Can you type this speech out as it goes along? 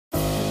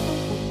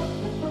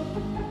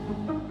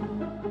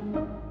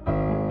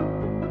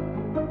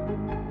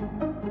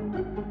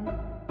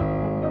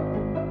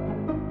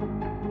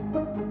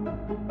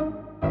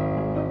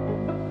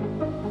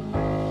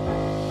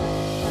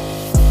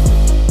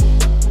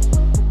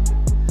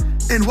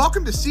And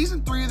welcome to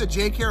Season 3 of the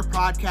JKR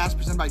podcast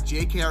presented by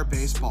JKR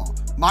Baseball.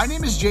 My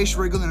name is Jay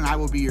Schriglin and I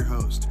will be your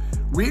host.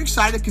 We're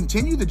excited to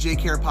continue the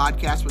JKR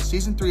podcast with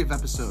Season 3 of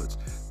episodes.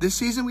 This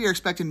season, we are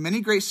expecting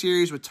many great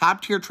series with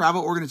top-tier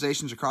travel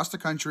organizations across the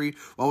country,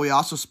 while we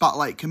also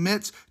spotlight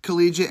commits,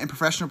 collegiate, and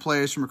professional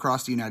players from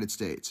across the United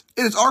States.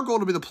 It is our goal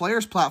to be the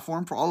players'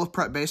 platform for all of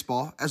prep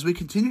baseball. As we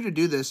continue to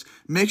do this,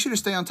 make sure to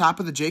stay on top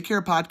of the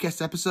JKR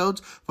podcast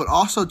episodes, but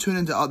also tune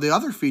into the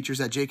other features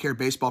that JKR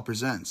Baseball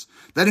presents.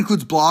 That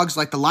includes blogs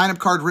like the lineup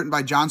card written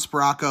by John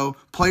Spiracco,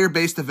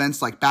 player-based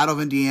events like Battle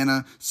of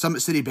Indiana,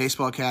 Summit City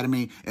Baseball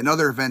Academy, and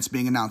other events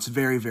being announced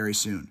very, very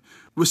soon.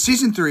 With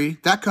Season 3,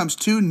 that comes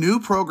 2 new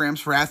programs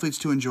for athletes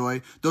to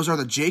enjoy. Those are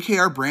the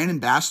JKR Brand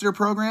Ambassador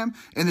Program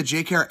and the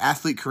JKR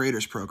Athlete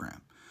Creators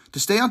Program. To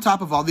stay on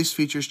top of all these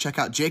features, check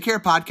out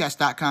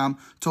jkrpodcast.com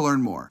to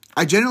learn more.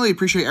 I genuinely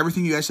appreciate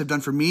everything you guys have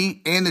done for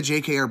me and the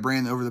JKR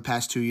brand over the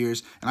past 2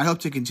 years, and I hope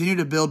to continue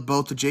to build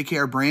both the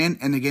JKR brand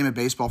and the game of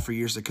baseball for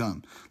years to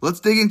come. Let's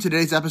dig into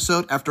today's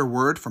episode after a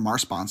word from our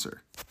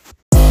sponsor.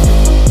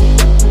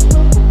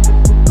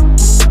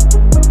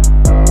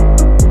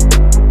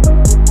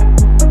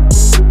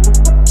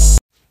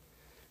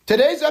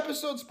 Today's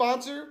episode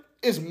sponsor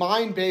is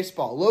Mind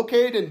Baseball,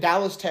 located in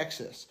Dallas,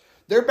 Texas.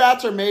 Their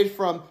bats are made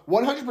from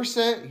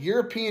 100%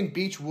 European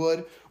beech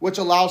wood, which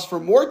allows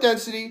for more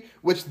density,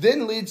 which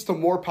then leads to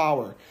more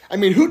power. I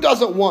mean, who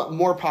doesn't want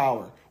more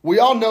power? We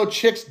all know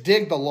chicks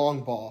dig the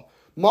long ball.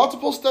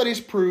 Multiple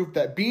studies prove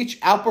that beech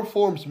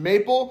outperforms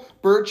maple,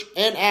 birch,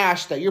 and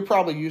ash that you're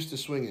probably used to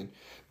swinging.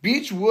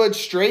 Beech wood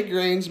straight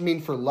grains mean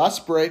for less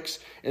breaks,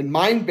 and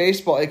Mind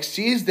Baseball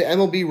exceeds the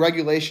MLB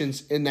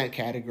regulations in that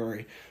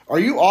category. Are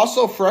you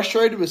also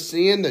frustrated with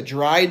seeing the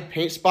dried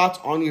paint spots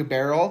on your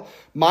barrel?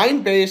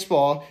 Mind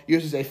Baseball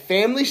uses a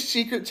family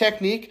secret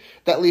technique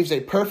that leaves a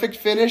perfect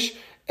finish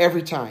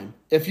every time.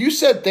 If you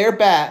set their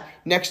bat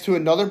next to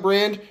another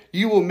brand,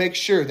 you will make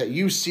sure that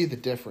you see the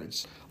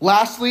difference.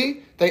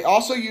 Lastly, they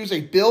also use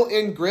a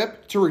built-in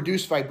grip to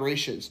reduce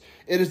vibrations.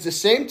 It is the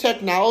same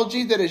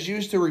technology that is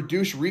used to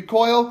reduce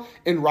recoil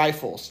in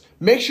rifles.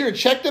 Make sure to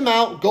check them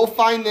out. Go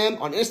find them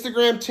on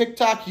Instagram,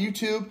 TikTok,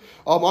 YouTube.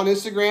 On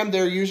Instagram,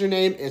 their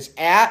username is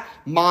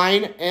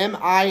 @mine,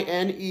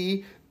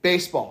 M-I-N-E,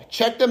 baseball.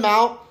 Check them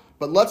out,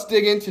 but let's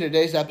dig into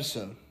today's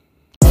episode.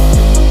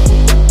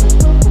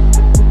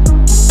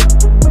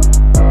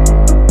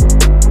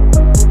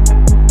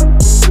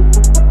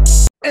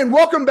 And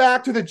welcome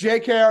back to the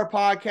JKR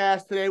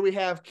podcast. Today we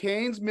have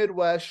Canes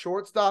Midwest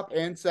shortstop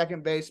and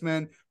second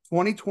baseman,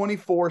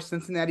 2024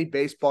 Cincinnati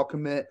baseball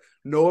commit,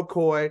 Noah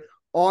Coy,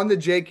 on the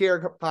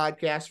JKR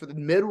podcast for the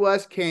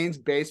Midwest Canes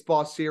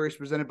baseball series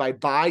presented by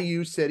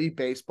Bayou City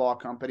Baseball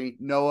Company.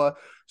 Noah,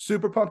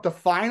 super pumped to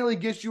finally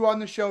get you on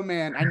the show,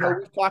 man. I know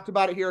we've talked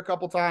about it here a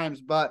couple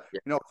times, but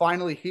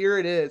finally here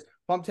it is.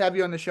 Pumped to have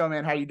you on the show,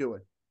 man. How you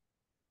doing?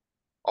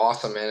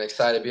 Awesome, man.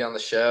 Excited to be on the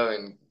show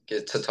and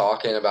get to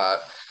talking about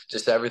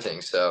just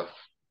everything. So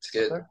it's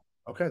good.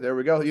 Okay, there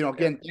we go.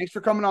 Again, thanks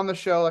for coming on the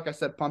show. Like I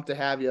said, pumped to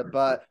have you.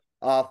 But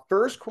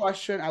first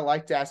question I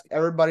like to ask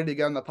everybody to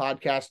get on the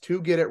podcast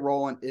to get it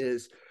rolling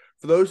is,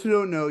 for those who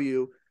don't know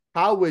you,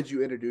 how would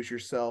you introduce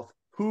yourself?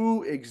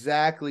 Who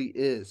exactly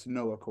is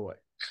Noah Coy?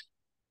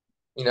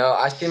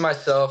 I see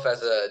myself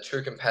as a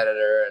true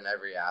competitor in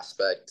every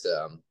aspect.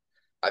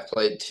 I've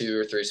played 2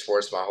 or 3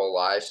 sports my whole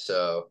life.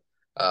 So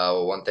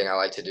one thing I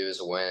like to do is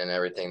win in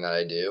everything that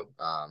I do.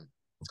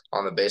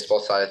 On the baseball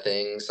side of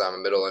things, I'm a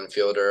middle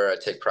infielder. I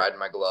take pride in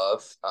my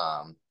glove,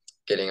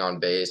 getting on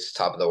base,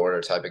 top of the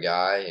order type of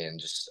guy, and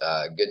just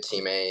a good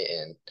teammate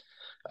and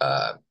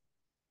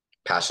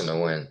passion to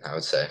win, I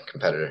would say,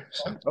 competitor.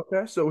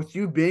 Okay, so with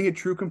you being a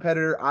true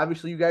competitor,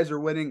 obviously you guys are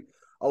winning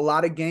a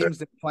lot of games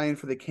that you're playing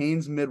for the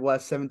Canes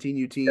Midwest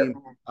 17U team. Yep.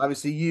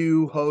 Obviously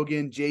you,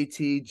 Hogan,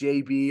 JT,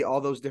 JB,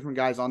 all those different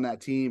guys on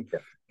that team.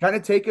 Yep. Kind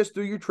of take us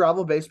through your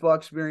travel baseball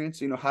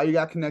experience, how you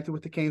got connected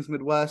with the Canes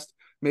Midwest.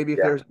 Maybe if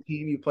there's a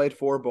team you played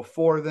for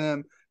before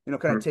them,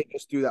 kind of take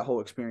us through that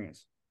whole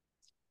experience.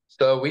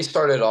 So we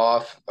started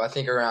off, I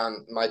think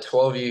around my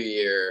 12U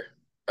year,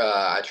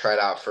 I tried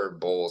out for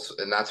Bulls,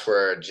 and that's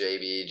where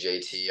JB,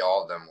 JT,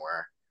 all of them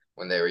were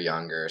when they were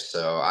younger.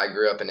 So I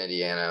grew up in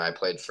Indiana, and I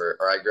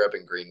grew up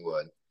in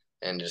Greenwood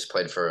and just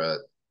played for a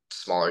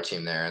smaller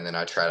team there. And then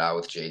I tried out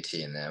with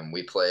JT and them.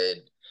 We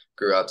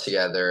grew up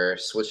together,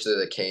 switched to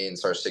the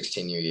Canes our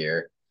 16U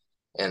year.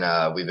 And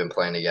we've been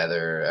playing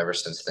together ever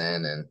since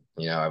then. And,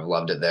 I've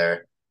loved it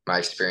there. My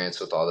experience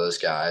with all those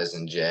guys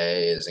and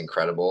Jay is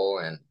incredible.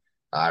 And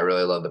I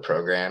really love the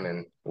program,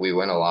 and we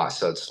win a lot.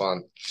 So it's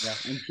fun. Yeah,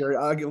 I'm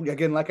sure.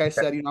 Again, like I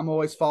said, I'm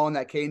always following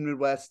that Cane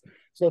Midwest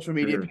social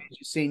media page,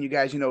 seeing you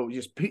guys,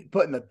 just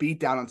putting the beat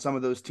down on some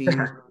of those teams.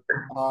 You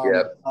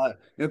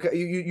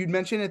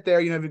mentioned it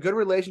there. You have a good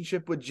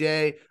relationship with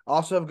Jay.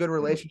 Also have good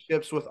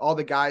relationships with all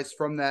the guys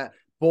from that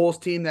Bulls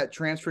team that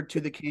transferred to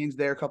the Canes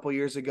there a couple of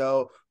years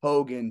ago.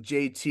 Hogan,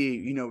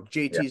 JT,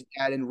 JT's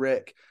dad and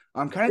Rick.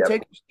 Kind of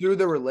take us through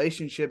the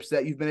relationships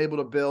that you've been able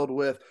to build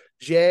with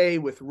Jay,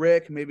 with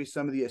Rick, maybe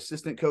some of the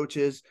assistant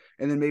coaches,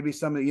 and then maybe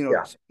some of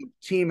Yeah.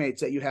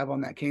 teammates that you have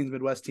on that Canes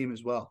Midwest team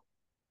as well?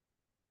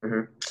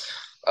 hmm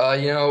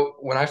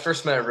when I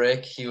first met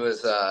Rick, he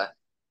was uh,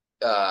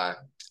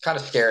 kind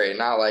of scary,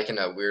 not like in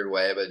a weird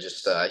way, but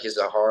just he's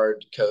a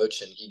hard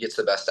coach and he gets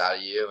the best out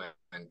of you.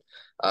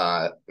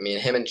 I mean,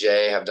 him and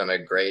Jay have done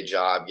a great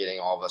job getting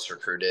all of us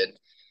recruited.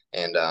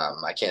 And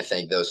I can't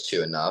thank those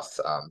two enough.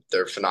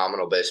 They're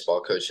phenomenal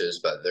baseball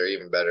coaches, but they're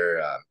even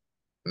better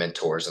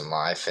mentors in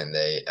life. And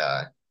they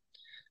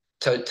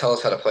tell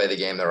us how to play the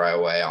game the right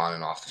way on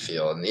and off the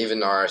field. And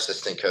even our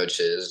assistant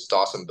coaches,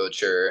 Dawson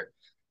Butcher,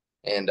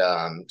 and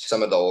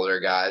some of the older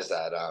guys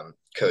that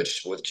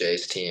coached with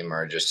Jay's team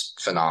are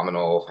just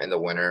phenomenal in the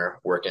winter,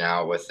 working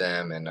out with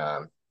them and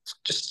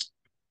just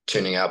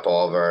tuning up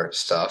all of our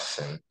stuff.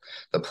 And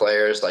the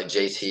players like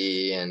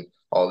JT and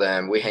all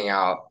them, we hang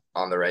out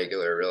on the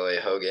regular, really.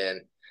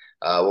 Hogan,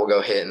 we'll go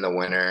hit in the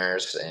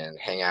winters and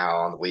hang out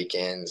on the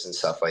weekends and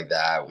stuff like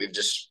that. We've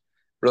just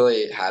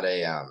really had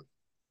a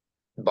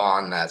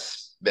bond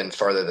that's been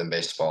further than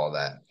baseball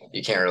that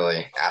you can't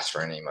really ask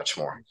for any much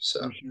more. So.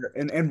 I'm sure.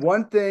 And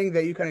one thing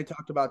that you kind of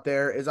talked about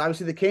there is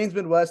obviously the Canes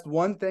Midwest.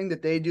 One thing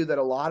that they do that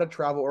a lot of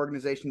travel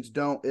organizations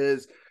don't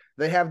is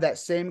they have that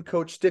same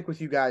coach stick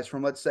with you guys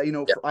from, let's say,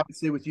 Yeah.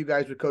 obviously with you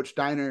guys with Coach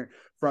Steiner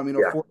from,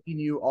 Yeah.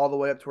 14U all the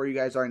way up to where you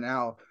guys are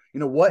now.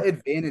 What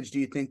advantage do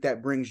you think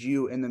that brings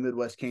you in the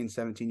Midwest Canes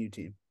 17U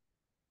team?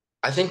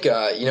 I think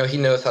he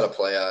knows how to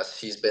play us.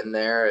 He's been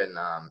there, and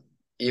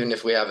even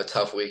if we have a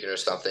tough weekend or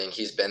something,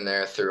 he's been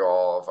there through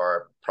all of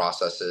our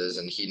processes,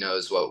 and he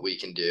knows what we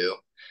can do.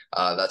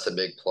 That's a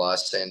big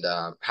plus. And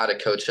how to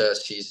coach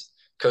us, he's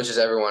coaches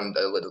everyone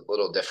a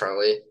little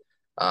differently.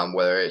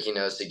 Whether he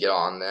knows to get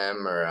on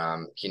them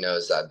or he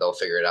knows that they'll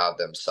figure it out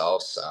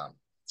themselves.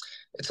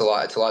 It's a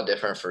lot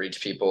different for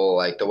each people.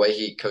 Like the way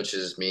he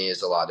coaches me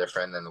is a lot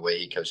different than the way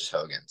he coaches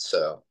Hogan.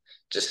 So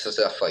just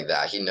stuff like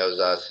that. He knows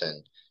us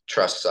and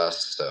trusts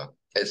us. So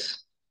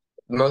it's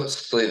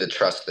mostly the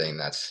trust thing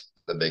that's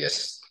the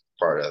biggest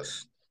part of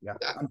Yeah,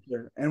 that. I'm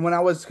sure. And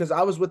because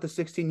I was with the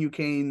 16U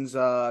Canes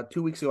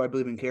 2 weeks ago, I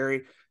believe in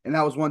Cary, and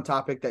that was one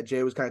topic that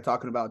Jay was kind of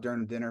talking about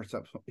during the dinner.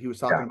 So he was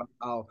talking Yeah. about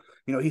how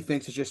he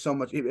thinks it's just so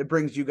much. It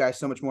brings you guys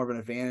so much more of an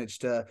advantage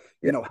to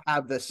Yeah.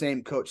 have the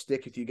same coach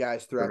stick with you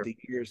guys throughout Mhm. the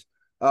years.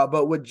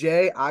 But with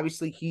Jay,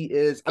 obviously he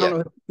is. I don't Yeah.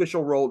 know his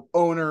official role,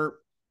 owner,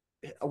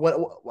 I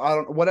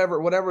don't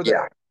whatever the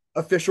Yeah.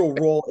 official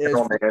role is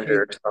General for the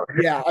manager.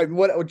 Canes. Yeah,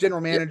 what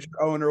general Yeah. manager,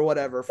 owner,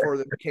 whatever for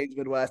the Canes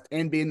Midwest,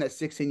 and being that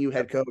 16U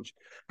head coach.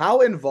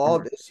 How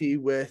involved is he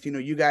with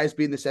you guys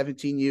being the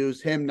 17Us,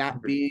 him not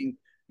Mhm. being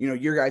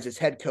your guys'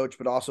 head coach,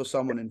 but also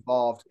someone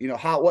involved?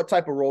 What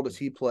type of role does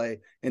he play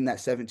in that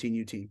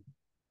 17U team?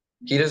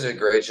 He does a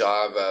great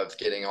job of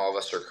getting all of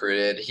us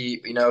recruited.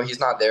 He's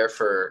not there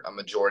for a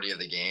majority of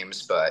the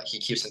games, but he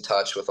keeps in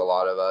touch with a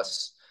lot of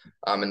us.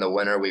 In the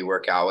winter, we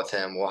work out with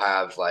him. We'll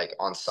have like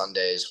on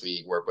Sundays,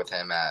 we work with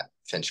him at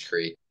Finch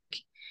Creek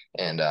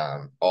and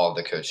all of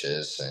the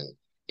coaches. And,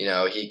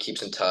 he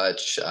keeps in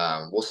touch.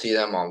 We'll see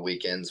them on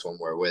weekends when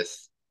we're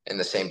in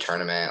the same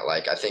tournament.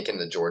 Like I think in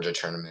the Georgia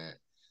tournament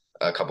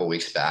a couple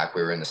weeks back,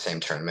 we were in the same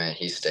tournament.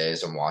 He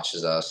stays and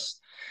watches us.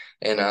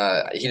 And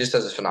he just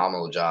does a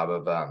phenomenal job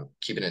of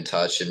keeping in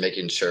touch and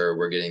making sure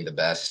we're getting the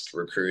best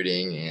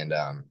recruiting and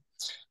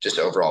just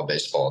overall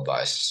baseball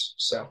advice.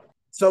 Yeah.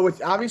 So, So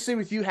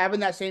with you having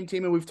that same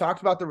team, and we've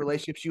talked about the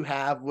relationships you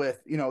have with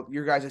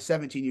your guys'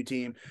 17U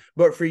team,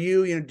 but for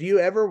you, do you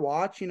ever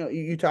watch?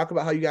 You talk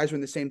about how you guys were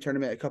in the same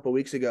tournament a couple of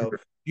weeks ago. Do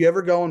you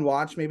ever go and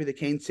watch maybe the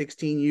Canes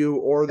 16U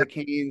or the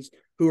Canes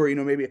who are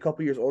maybe a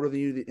couple years older than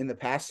you in the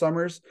past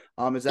summers?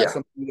 Is that yeah.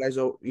 something you guys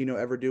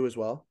ever do as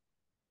well?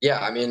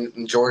 Yeah, I mean,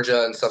 in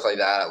Georgia and stuff like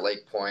that at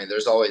Lake Point,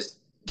 there's always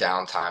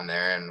downtime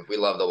there, and we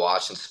love to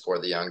watch and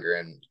support the younger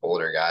and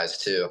older guys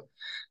too.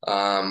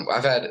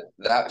 I've had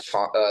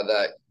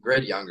that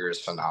grade younger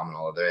is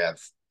phenomenal. They have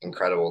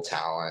incredible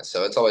talent,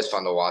 so it's always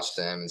fun to watch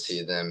them and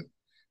see them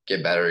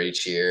get better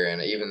each year.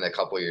 And even a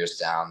couple years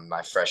down,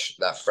 that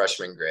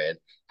freshman grade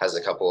has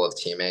a couple of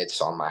teammates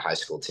on my high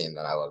school team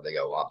that I love to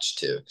go watch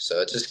too. So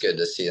it's just good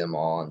to see them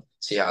all and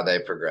see how they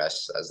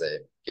progress as they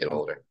get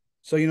older.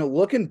 So,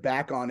 looking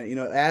back on it,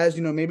 as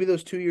maybe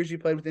those 2 years you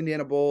played with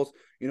Indiana Bulls,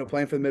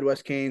 playing for the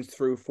Midwest Canes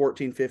through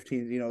 14,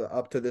 15,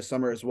 up to this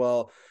summer as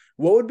well.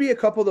 What would be a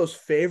couple of those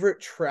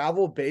favorite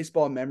travel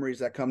baseball memories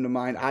that come to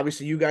mind?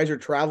 Obviously, you guys are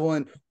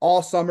traveling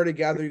all summer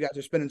together. You guys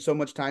are spending so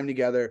much time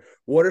together.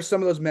 What are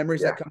some of those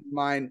memories Yeah. that come to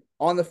mind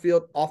on the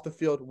field, off the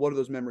field? What are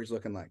those memories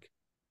looking like?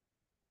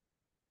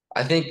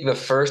 I think the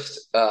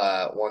first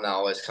one that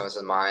always comes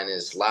to mind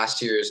is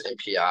last year's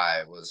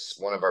MPI was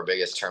one of our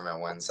biggest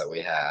tournament wins that we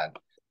had.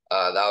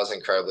 That was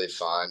incredibly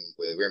fun.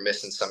 We were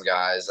missing some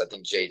guys. I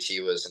think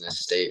JT was in a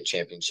state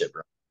championship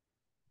run,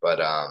 but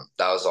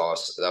that was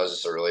awesome. That was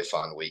just a really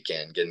fun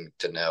weekend getting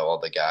to know all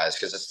the guys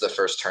because it's the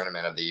first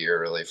tournament of the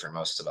year really for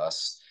most of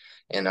us,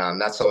 and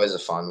that's always a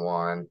fun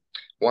one.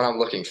 One I'm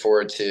looking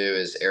forward to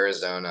is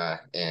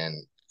Arizona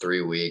in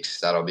 3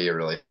 weeks. That'll be a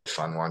really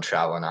fun one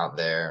traveling out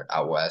there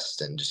out west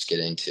and just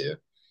getting to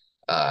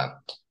uh,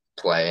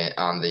 play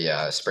on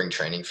the spring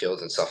training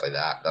fields and stuff like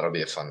that. That'll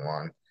be a fun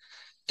one.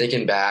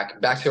 Thinking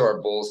back to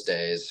our Bulls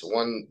days,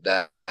 one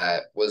that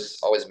was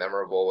always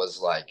memorable was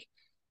like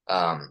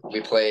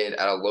we played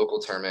at a local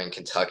tournament in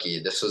Kentucky.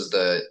 This was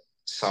the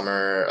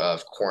summer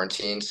of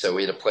quarantine, so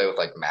we had to play with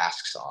like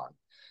masks on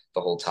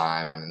the whole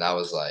time, and that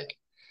was like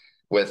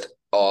with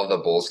all the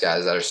Bulls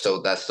guys that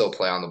still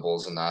play on the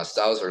Bulls and us.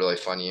 That was a really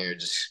fun year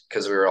just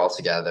because we were all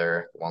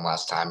together one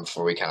last time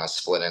before we kind of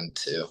split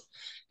into.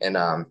 And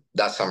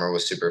that summer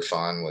was super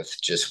fun with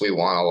just we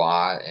won a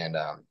lot and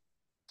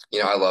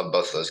I love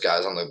both of those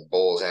guys on the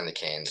Bulls and the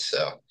Canes.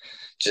 So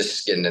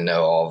just getting to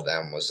know all of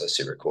them was a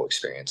super cool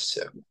experience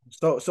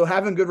too. So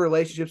having good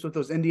relationships with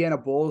those Indiana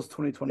Bulls Yeah.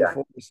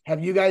 2024.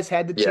 Have you guys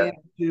had the Yeah. chance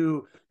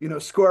to,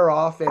 square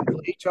off and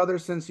play each other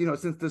since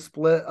the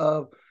split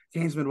of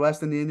Canes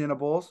Midwest and the Indiana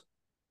Bulls?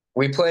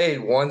 We played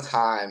one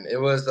time. It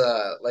was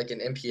like an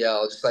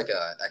MPL, just like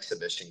a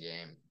exhibition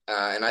game.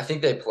 And I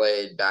think they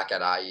played back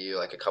at IU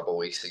like a couple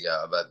weeks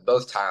ago, but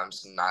both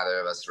times neither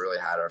of us really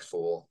had our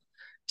full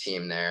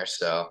team there.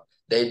 So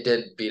they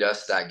did beat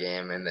us that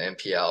game in the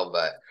MPL,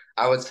 but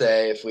I would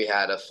say if we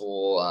had a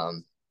full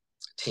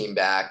team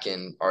back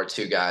and our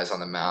two guys on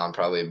the mound,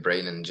 probably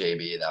Braden and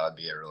JB, that would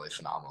be a really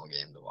phenomenal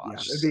game to Yeah,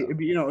 watch. it'd So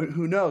be,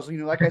 who knows?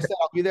 Like I said,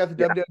 I'll be there at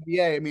the yeah,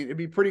 WWBA. I mean, it'd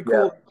be pretty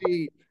yeah, cool to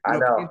see, I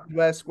Canes know.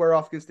 Midwest square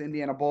off against the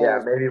Indiana Yeah,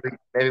 Bulls.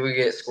 maybe we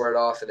get squared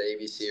off at the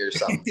ABC or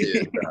something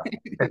too.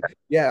 So.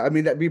 Yeah, I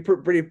mean that'd be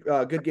pretty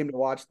good game to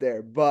watch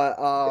there. But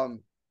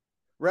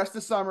rest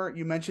of summer,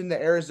 you mentioned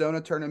the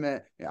Arizona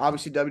tournament,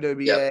 obviously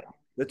WWBA, Yep.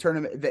 the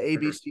tournament, the Mhm.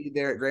 ABC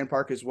there at Grand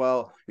Park as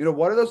well.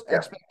 What are those Yeah.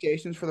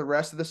 expectations for the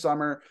rest of the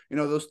summer?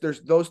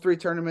 There's those three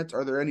tournaments.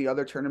 Are there any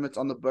other tournaments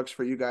on the books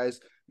for you guys?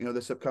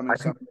 This upcoming I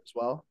summer think as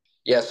well.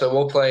 yeah, so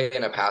we'll play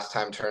in a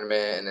pastime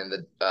tournament and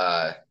then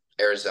the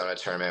Arizona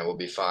tournament will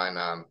be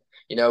fun.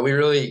 We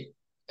really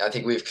I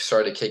think we've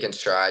started kicking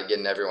stride,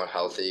 getting everyone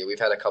healthy. We've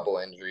had a couple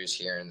injuries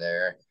here and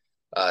there.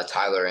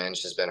 Tyler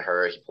Inge has been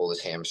hurt. He pulled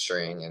his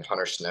hamstring, and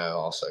Hunter Snow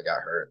also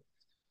got hurt.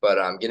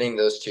 But getting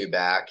those two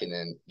back and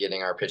then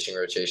getting our pitching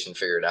rotation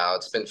figured out,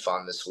 it's been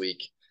fun this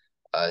week.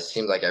 It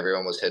seemed like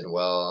everyone was hitting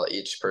well.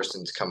 Each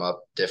person's come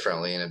up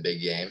differently in a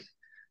big game.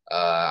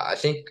 I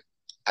think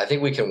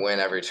we can win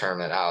every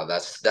tournament out.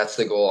 That's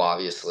the goal,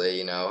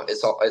 obviously.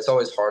 It's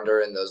always harder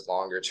in those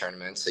longer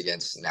tournaments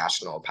against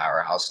national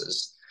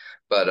powerhouses.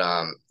 But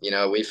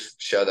we've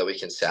showed that we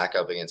can stack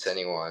up against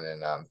anyone.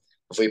 And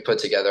if we put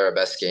together our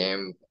best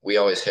game, we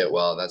always hit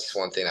well. That's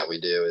one thing that we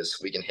do is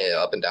we can hit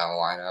up and down the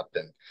lineup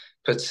and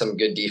put some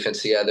good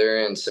defense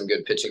together and some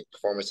good pitching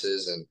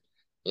performances.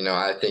 And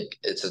I think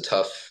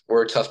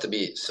we're tough to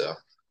beat. So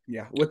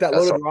Yeah, with that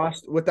that's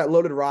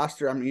loaded all.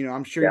 roster,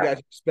 I'm sure you Yeah, guys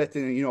are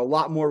expecting, a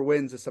lot more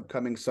wins this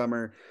upcoming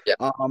summer. yeah,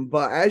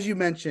 But as you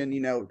mentioned,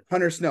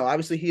 Hunter Snow,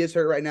 obviously he is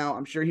hurt right now.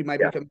 I'm sure he might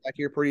be yeah. coming back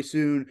here pretty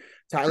soon.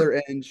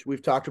 Tyler Inge,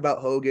 we've talked about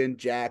Hogan,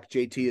 Jack,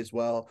 JT as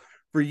well.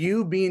 For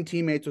you being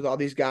teammates with all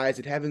these guys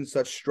and having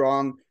such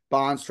strong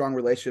bonds, strong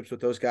relationships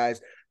with those guys,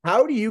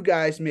 how do you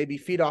guys maybe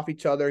feed off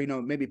each other?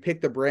 Maybe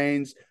pick the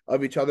brains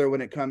of each other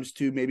when it comes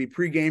to maybe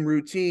pregame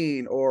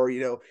routine or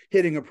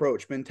hitting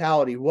approach,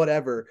 mentality,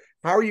 whatever.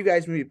 How are you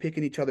guys maybe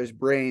picking each other's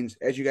brains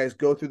as you guys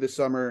go through the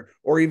summer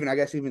or even, I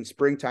guess, even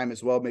springtime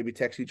as well? Maybe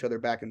text each other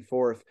back and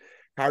forth.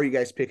 How are you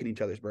guys picking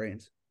each other's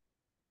brains?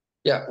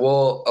 Yeah,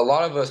 well, a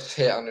lot of us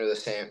hit under the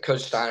same.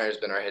 Coach Steiner has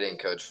been our hitting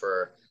coach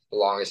for the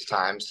longest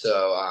time.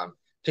 So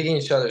picking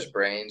each other's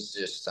brains,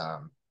 just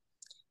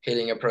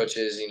hitting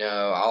approaches.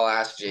 I'll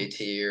ask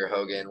JT or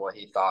Hogan what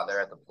he thought there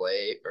at the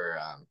plate, or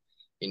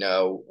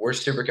we're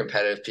super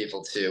competitive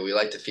people too. We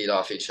like to feed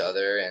off each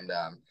other, and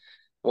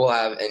we'll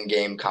have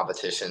in-game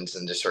competitions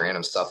and just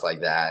random stuff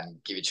like that,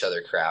 and give each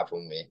other crap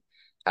when we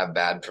have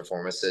bad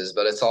performances.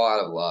 But it's all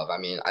out of love. I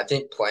mean, I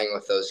think playing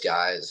with those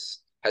guys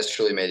has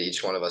truly made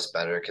each one of us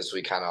better because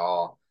we kind of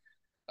all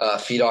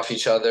feed off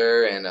each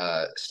other, and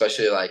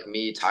especially like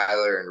me,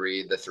 Tyler, and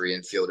Reed, the three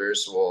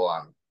infielders, will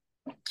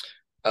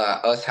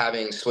us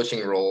having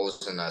switching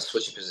roles and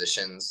switching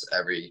positions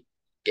every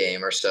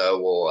game or so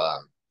will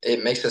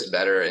it makes us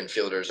better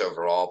infielders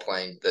overall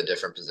playing the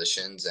different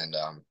positions and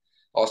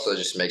also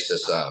just makes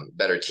us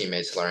better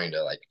teammates learning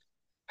to like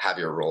have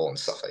your role and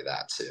stuff like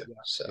that too. Yeah.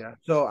 So Yeah.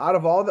 So out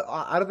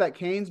of that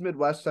Canes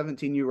Midwest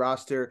 17U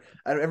roster,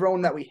 out of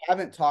everyone that we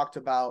haven't talked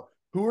about,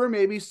 who are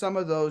maybe some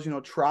of those,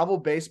 travel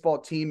baseball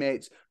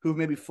teammates who've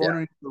maybe flown yeah,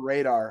 under the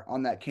radar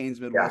on that Canes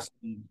yeah. Midwest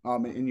team,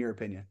 in your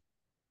opinion?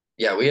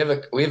 Yeah, we have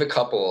a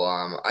couple.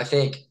 I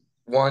think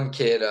one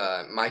kid,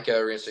 Micah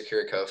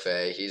Rinsakura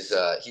Kofe,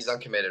 he's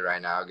uncommitted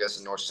right now. Goes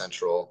to North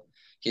Central.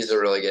 He's a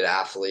really good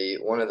athlete.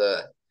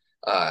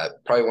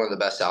 Probably one of the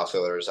best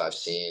outfielders I've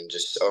seen.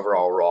 Just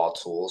overall raw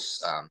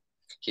tools.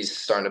 He's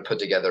starting to put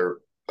together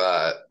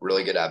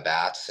really good at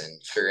bats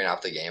and figuring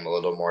out the game a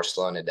little more,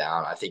 slowing it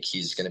down. I think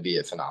he's going to be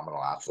a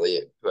phenomenal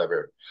athlete.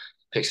 Whoever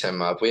picks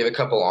him up. We have a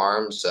couple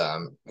arms.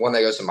 One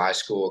that goes to my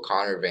school,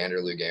 Connor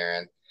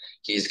Vanderlugaren.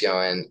 He's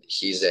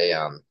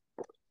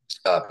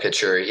a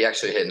pitcher. He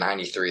actually hit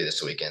 93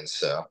 this weekend.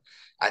 So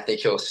I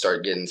think he'll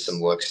start getting some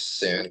looks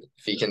soon.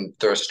 If he can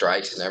throw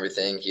strikes and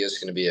everything, he is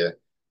going to be a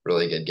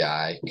really good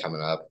guy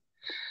coming up.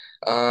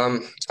 I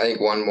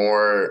think one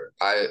more.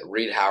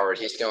 Reed Howard.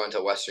 He's going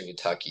to Western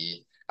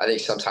Kentucky. I think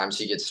sometimes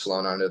he gets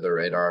flown under the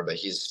radar, but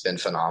he's been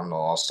phenomenal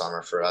all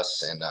summer for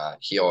us, and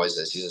he always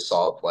is. He's a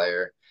solid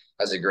player,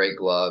 has a great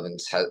glove, and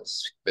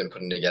has been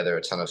putting together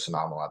a ton of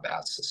phenomenal at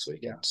bats this Yeah,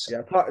 weekend. So,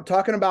 yeah.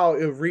 Talking about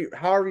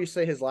however you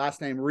say his last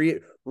name,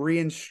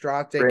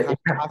 Reinstrate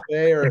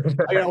Cafe, or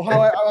how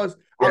I was.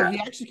 yeah, He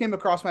actually came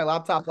across my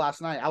laptop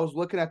last night. I was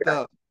looking at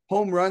the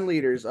home run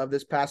leaders of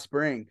this past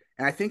spring,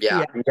 and I think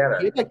yeah, he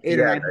had like he eight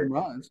or had nine home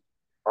runs.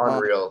 an Um,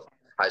 unreal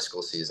high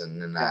school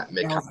season in yeah, that and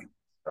mid.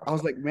 I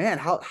was like, man,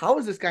 how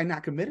is this guy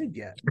not committed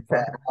yet?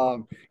 But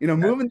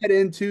moving that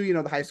into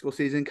the high school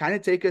season, kind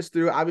of take us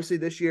through. Obviously,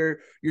 this year,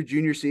 your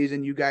junior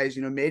season, you guys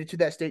made it to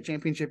that state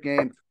championship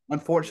game.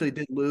 Unfortunately,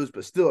 did lose,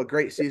 but still a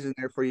great season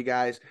there for you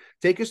guys.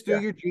 Take us through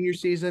Yeah, your junior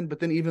season, but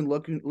then even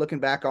looking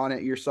back on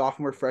it, your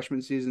sophomore,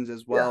 freshman seasons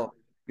as yeah. well.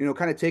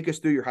 Kind of take us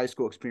through your high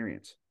school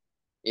experience.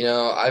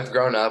 I've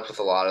grown up with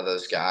a lot of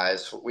those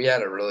guys. We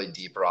had a really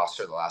deep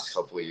roster the last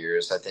couple of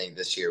years. I think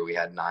this year we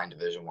had 9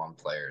 Division I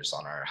players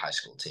on our high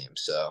school team,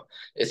 so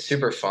it's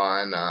super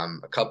fun.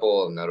 A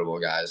couple of notable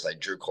guys like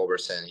Drew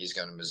Culberson, he's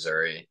going to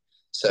Missouri,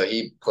 so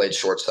he played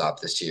shortstop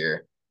this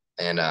year,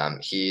 and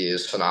he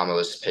is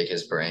phenomenal to pick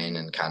his brain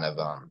and kind of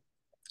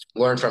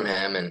learn from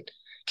him and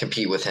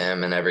compete with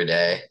him and every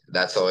day.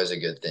 That's always a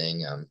good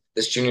thing.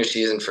 This junior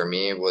season for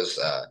me was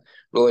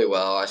really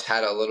well. I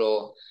had a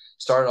little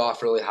started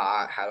off really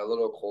hot, had a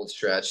little cold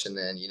stretch, and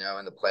then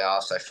in the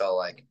playoffs I felt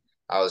like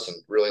I was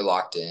really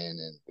locked in,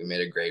 and we made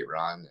a great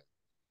run.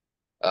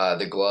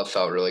 The glove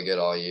felt really good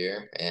all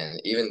year, and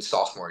even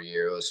sophomore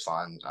year it was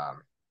fun.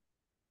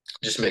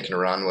 Just making a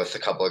run with a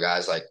couple of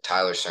guys like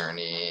Tyler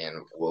Cerny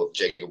and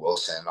Jacob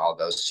Wilson, all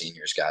those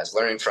seniors guys,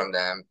 learning from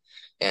them,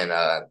 and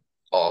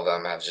all of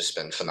them have just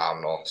been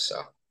phenomenal.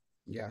 So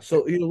Yeah.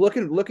 So look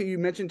at you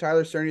mentioned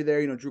Tyler Cerny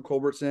there. Drew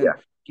Culbertson, yeah,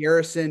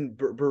 Garrison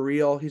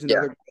Burrell. He's yeah,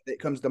 another guy that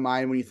comes to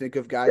mind when you think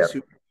of yeah. guys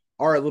who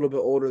are a little bit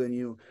older than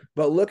you.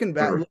 But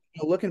Mhm.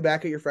 looking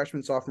back at your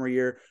freshman sophomore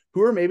year,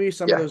 who are maybe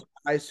some of Yeah, those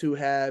guys who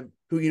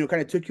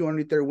kind of took you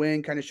underneath their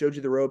wing, kind of showed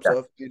you the ropes yeah.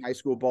 of in high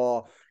school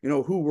ball.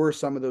 Who were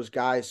some of those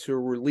guys who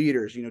were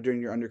leaders, during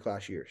your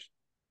underclass years?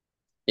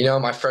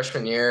 My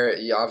freshman year,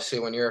 obviously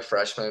when you're a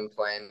freshman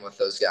playing with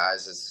those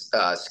guys, it's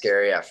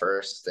scary at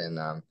first. And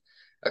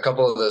a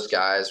couple of those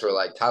guys were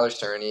like Tyler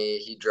Cerny.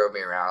 He drove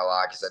me around a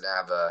lot because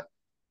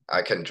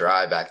I couldn't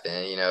drive back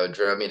then.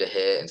 Drove me to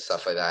hit and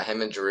stuff like that.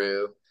 Him and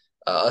Drew,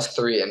 us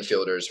three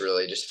infielders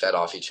really just fed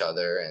off each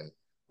other and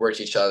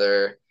worked each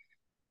other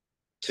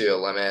to a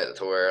limit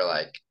to where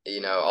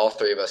all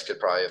three of us could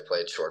probably have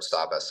played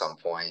shortstop at some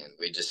point, and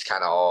we just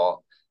kind of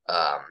all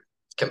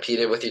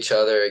competed with each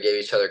other,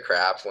 gave each other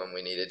crap when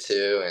we needed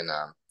to, and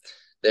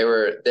they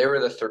were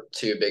the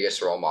two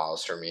biggest role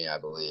models for me, I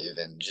believe,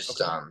 and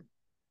just Okay.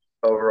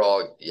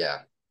 overall, yeah,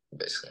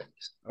 basically.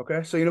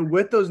 Okay, so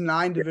with those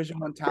 9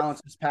 Division I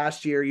talents this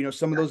past year,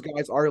 some of those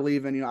guys are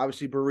leaving.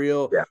 Obviously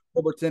Burrell, Yeah,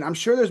 Overton. I'm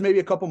sure there's maybe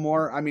a couple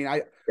more. yeah,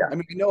 I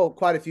know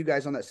quite a few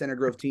guys on that Center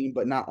Grove team,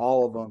 but not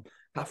all of them.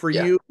 For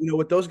yeah, you,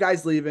 with those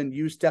guys leaving,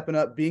 you stepping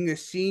up, being a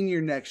senior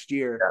next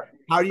year, yeah.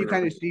 how do you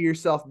kind Mhm. of see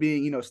yourself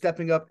being,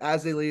 stepping up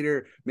as a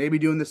leader, maybe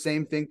doing the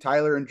same thing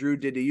Tyler and Drew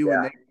did to you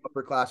when Yeah. they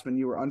were upperclassmen,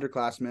 you were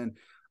underclassmen.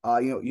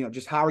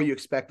 Just how are you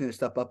expecting to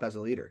step up as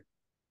a leader?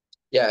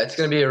 Yeah, it's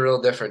going to be a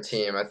real different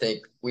team. I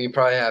think we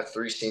probably have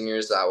 3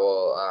 seniors that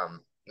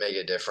will make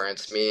a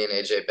difference. Me and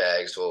AJ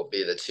Baggs will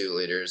be the 2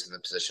 leaders and the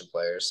position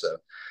players. So,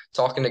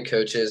 talking to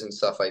coaches and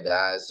stuff like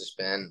that has just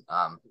been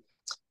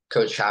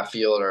Coach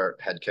Hatfield, our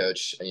head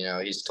coach.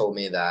 He's told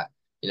me that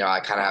I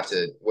kind of have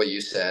to, what you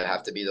said,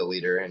 have to be the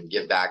leader and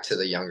give back to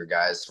the younger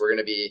guys. There's going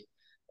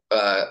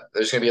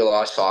to be a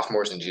lot of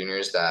sophomores and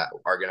juniors that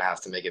are going to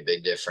have to make a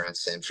big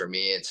difference. And for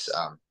me, it's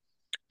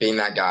being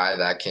that guy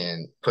that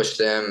can push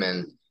them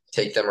and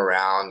take them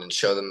around and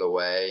show them the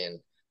way and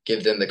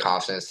give them the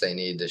confidence they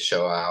need to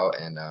show out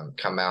and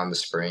come out in the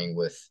spring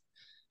with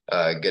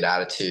good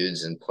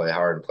attitudes and play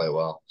hard and play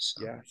well.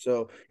 So, Yeah.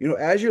 So,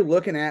 as you're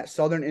looking at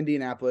Southern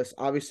Indianapolis,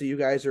 obviously you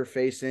guys are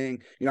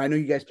facing, I know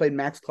you guys played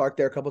Max Clark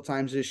there a couple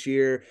times this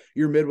year.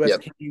 Your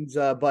Midwest yep, Kings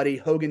buddy,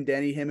 Hogan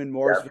Denny, him and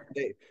Mooresville,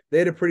 yep. they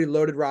had a pretty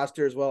loaded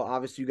roster as well.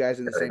 Obviously, you guys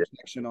in the same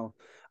sectional.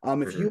 If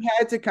Mm-hmm. you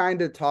had to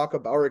kind of talk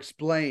about or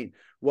explain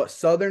what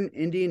Southern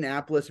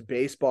Indianapolis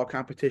baseball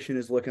competition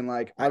is looking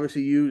like,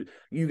 obviously you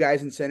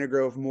guys in Center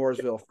Grove,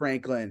 Mooresville,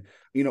 Franklin,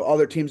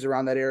 other teams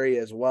around that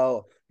area as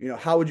well.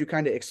 How would you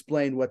kind of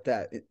explain what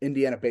that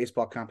Indiana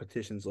baseball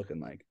competition is looking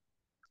like?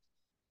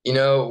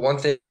 One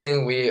thing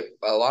a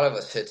lot of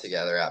us hit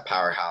together at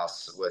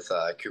Powerhouse with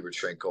Cooper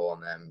Trinkle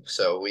and them,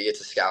 so we get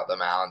to scout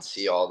them out and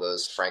see all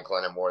those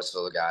Franklin and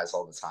Mooresville guys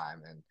all the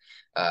time,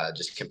 and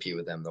just compete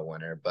with them in the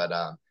winter. But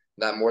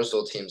that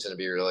Mooresville team's going to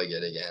be really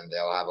good again.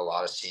 They'll have a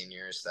lot of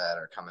seniors that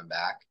are coming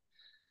back.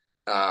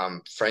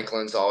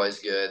 Franklin's always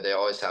good. They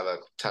always have a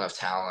ton of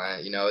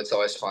talent. It's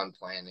always fun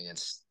playing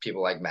against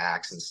people like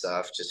Max and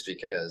stuff, just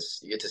because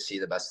you get to see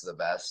the best of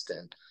the best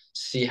and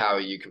see how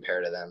you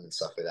compare to them and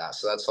stuff like that.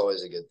 So that's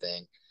always a good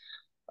thing.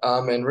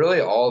 And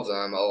really all of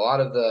them, a lot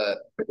of the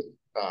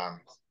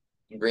um,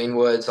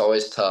 Greenwood's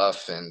always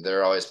tough and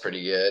they're always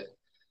pretty good.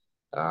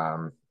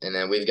 And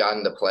then we've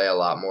gotten to play a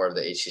lot more of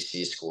the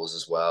HCC schools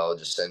as well,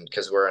 just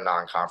because we're a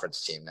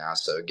non-conference team now.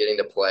 So getting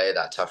to play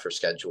that tougher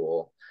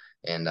schedule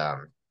and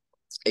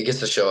it gets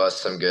to show us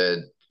some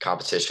good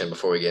competition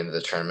before we get into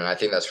the tournament. I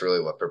think that's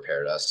really what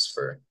prepared us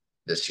for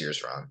this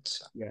year's run.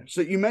 So. Yeah. So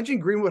you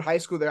mentioned Greenwood High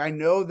School there. I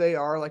know they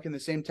are like in the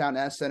same town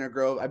as Center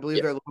Grove. I believe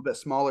Yeah, they're a little bit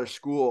smaller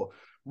school.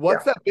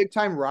 What's yeah. that big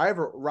time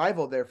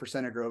rival there for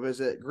Center Grove? Is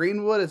it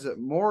Greenwood? Is it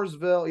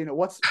Mooresville?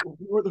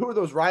 Who are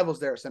those rivals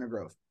there at Center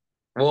Grove?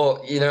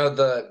 Well,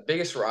 the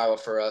biggest rival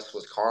for us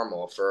was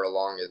Carmel for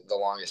the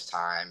longest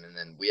time, and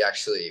then we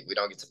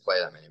don't get to play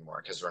them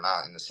anymore because we're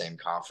not in the same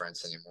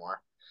conference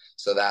anymore.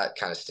 So that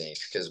kind of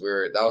stinks because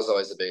that was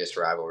always the biggest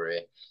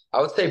rivalry.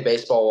 I would say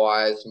baseball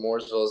wise,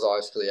 Mooresville is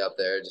obviously up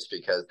there just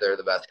because they're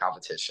the best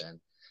competition.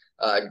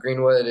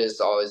 Greenwood is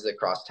always the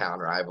crosstown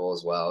rival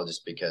as well,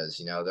 just because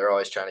they're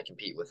always trying to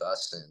compete with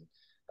us,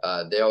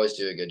 and they always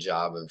do a good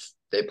job of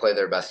they play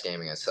their best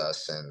game against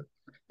us, and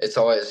it's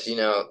always,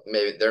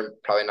 maybe they're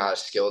probably not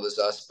as skilled as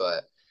us,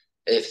 but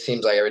it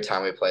seems like every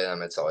time we play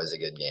them, it's always a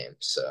good game.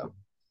 So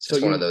it's So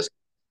just one of those.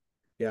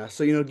 yeah,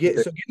 so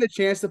getting a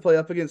chance to play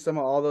up against some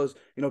of all those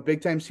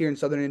big times here in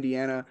Southern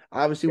Indiana,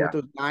 obviously with Yeah,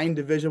 those 9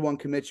 Division I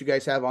commits you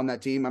guys have on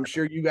that team, I'm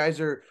sure you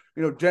guys are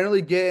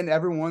generally getting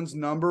everyone's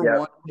number yeah,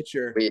 one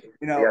pitcher. we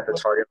got the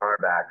target on our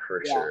back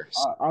for Yeah,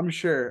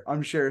 sure.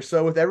 I'm sure.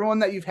 So with everyone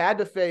that you've had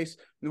to face,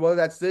 whether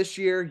that's this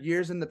year,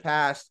 years in the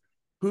past,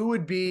 who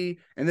would be,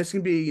 and this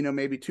can be,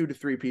 maybe 2 to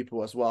 3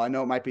 people as well. I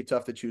know it might be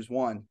tough to choose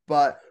one,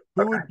 but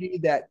who would Okay. be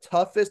that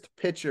toughest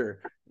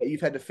pitcher that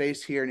you've had to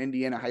face here in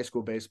Indiana high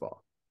school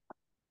baseball?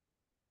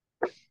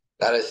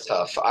 That is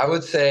tough. I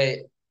would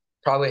say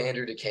probably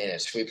Andrew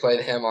DeCanis. We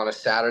played him on a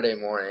Saturday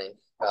morning.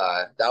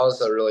 That was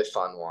a really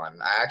fun one.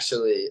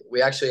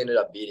 We actually ended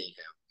up beating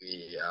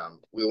him.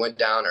 We went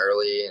down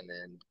early and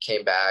then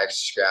came back,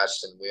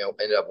 scratched, and we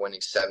ended up winning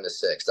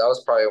 7-6. That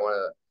was probably one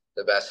of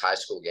the best high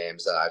school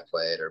games that I've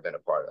played or been a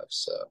part of.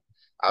 So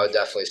I would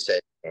definitely say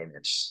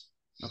DeCanis.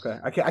 Okay,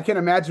 I can't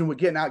imagine what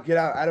get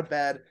out of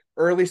bed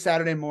early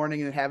Saturday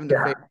morning and having to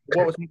Yeah, face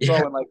what was he yeah,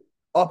 throwing like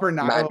upper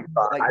nine,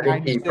 95. like I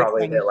think he 96,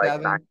 probably hit like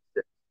 97.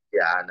 96.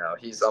 Yeah, I know.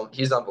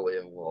 He's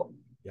unbelievable.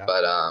 Yeah.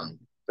 But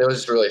it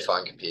was really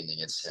fun competing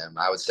against him.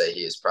 I would say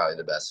he is probably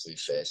the best we've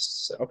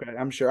faced. So Okay,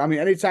 I'm sure. I mean,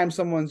 anytime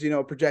someone's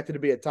projected to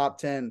be a top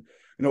 10,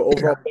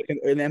 overall yeah, pick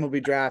in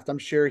MLB draft, I'm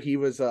sure he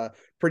was a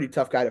pretty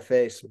tough guy to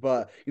face.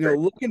 But great.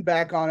 looking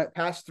back on it,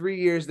 past 3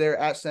 years there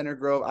at Center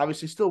Grove,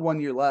 obviously still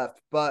 1 year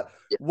left. But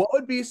Yeah. what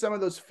would be some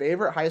of those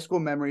favorite high school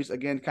memories?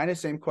 Again, kind of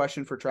same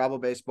question for travel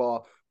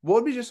baseball. What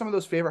would be just some of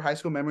those favorite high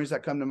school memories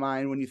that come to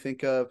mind when you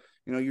think of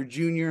your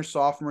junior,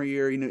 sophomore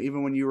year?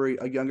 Even when you were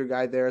a younger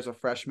guy there as a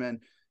freshman.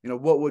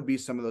 What would be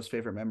some of those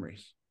favorite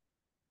memories?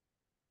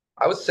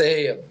 I would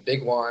say a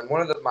big one.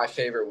 One of my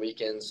favorite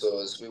weekends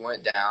was we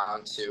went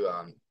down to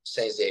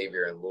St.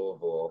 Xavier in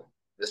Louisville.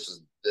 This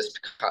was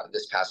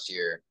this past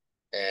year,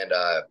 and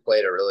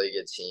played a really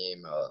good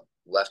team.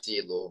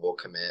 Lefty Louisville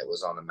commit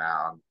was on the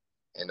mound,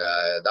 and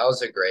that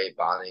was a great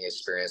bonding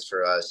experience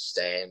for us,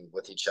 staying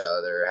with each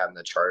other, having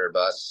the charter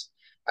bus.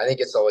 I think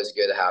it's always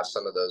good to have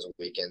some of those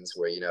weekends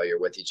where you're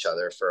with each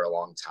other for a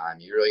long time.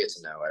 You really get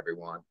to know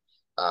everyone,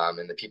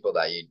 and the people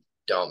that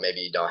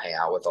maybe you don't hang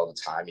out with all the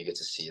time. You get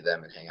to see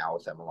them and hang out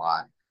with them a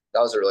lot.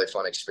 That was a really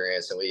fun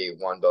experience, and we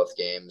won both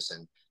games.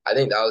 And I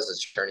think that was the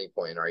turning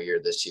point in our year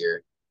this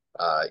year,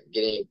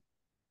 getting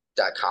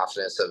that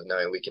confidence of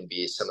knowing we can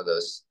be some of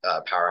those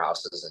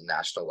powerhouses and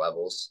national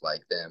levels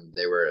like them.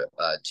 They were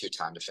a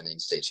two-time defending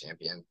state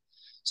champion,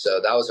 so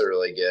that was a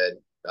really good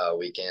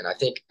weekend. I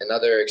think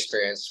another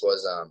experience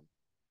was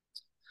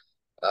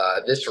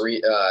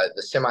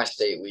the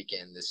semi-state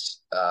weekend,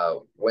 this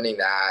winning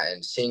that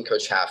and seeing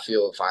Coach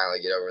Hatfield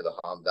finally get over the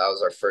hump. That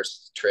was our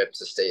first trip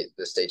to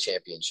the state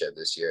championship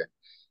this year,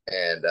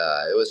 and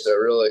it was a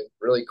really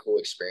really cool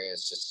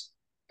experience. Just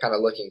kind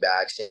of looking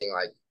back, seeing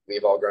like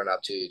we've all grown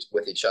up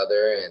with each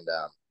other, and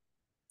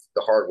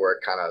the hard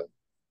work kind of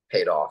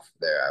paid off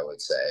there. I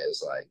would say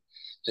is like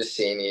just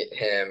seeing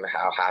him,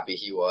 how happy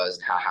he was,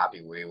 and how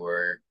happy we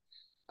were,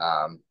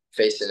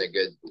 facing a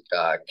good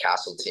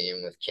Castle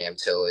team with Cam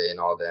Tilley and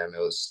all them. It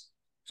was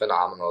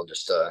phenomenal.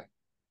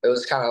 It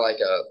was kind of like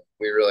a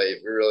we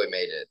really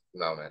made it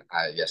moment.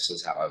 I guess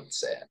is how I would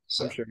say it. I'm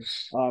So sure.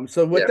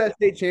 So with yeah, that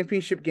state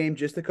championship game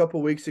just a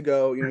couple weeks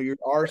ago, you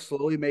are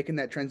slowly making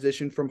that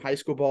transition from high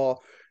school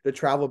ball to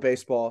travel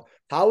baseball.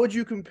 How would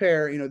you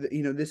compare?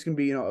 This can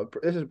be,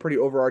 this is a pretty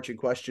overarching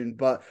question,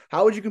 but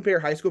how would you compare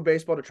high school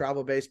baseball to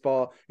travel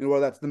baseball? Whether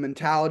that's the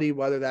mentality,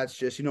 whether that's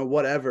just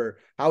whatever.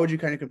 How would you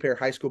kind of compare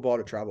high school ball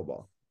to travel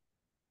ball?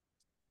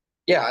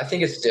 yeah, I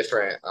think it's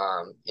different.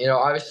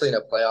 Obviously in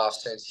a playoff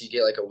sense, you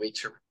get like a week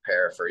to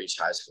prepare for each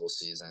high school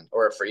season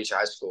or for each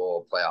high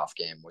school playoff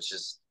game, which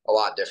is a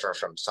lot different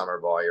from summer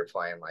ball. You're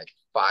playing like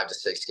 5 to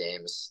 6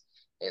 games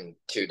in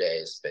 2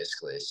 days,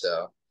 basically.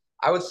 So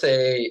I would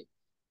say,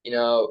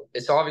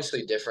 it's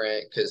obviously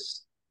different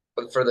because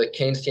for the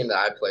Canes team that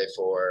I play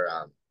for,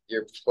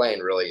 you're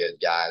playing really good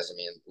guys. I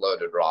mean,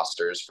 loaded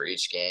rosters for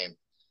each game.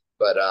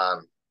 But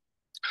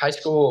high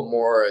school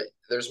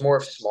there's more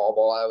of small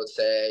ball, I would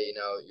say.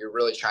 You're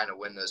really trying to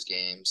win those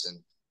games, and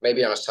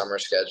maybe on a summer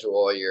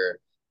schedule you're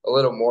a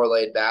little more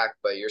laid back,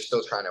 but you're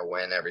still trying to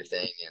win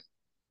everything.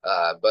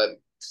 And but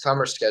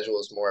summer schedule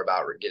is more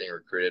about getting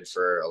recruited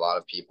for a lot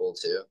of people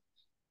too.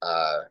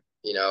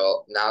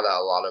 Now that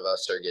a lot of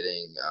us are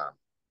getting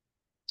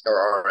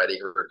or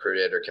already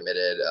recruited or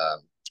committed,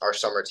 our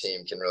summer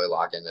team can really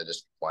lock into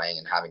just playing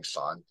and having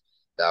fun.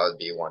 That would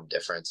be one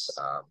difference.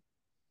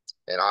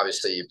 And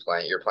obviously you're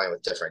playing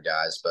with different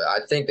guys, but I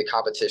think the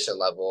competition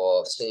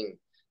level, seeing,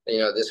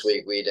 this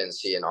week we didn't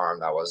see an arm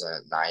that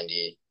wasn't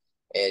 90,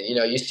 and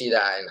you see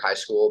that in high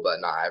school,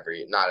 but not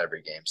every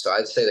game. So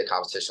I'd say the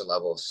competition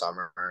level of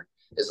summer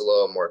is a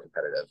little more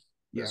competitive.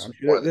 Yeah, Is I'm one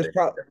sure of the there's big.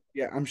 probably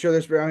yeah, I'm sure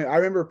there's. I mean, I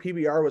remember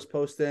PBR was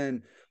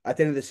posting at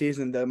the end of the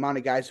season the amount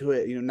of guys who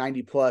hit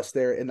 90 plus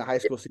there in the high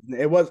school season.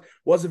 It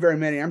wasn't very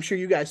many. I'm sure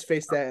you guys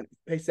faced that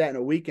in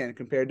a weekend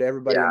compared to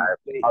everybody Yeah, in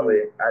the state probably.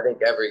 who. I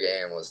think every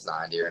game was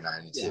 90 or Yeah,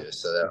 92,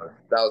 so yeah,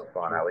 that was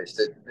fun. sure. At least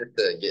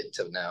to get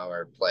to know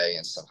or play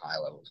against some high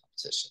level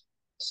competition.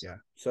 So, Yeah.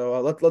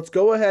 So let's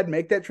go ahead and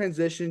make that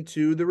transition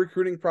to the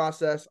recruiting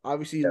process.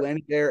 Obviously, you yeah.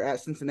 landed there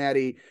at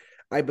Cincinnati.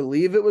 I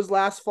believe it was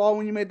last fall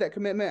when you made that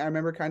commitment. I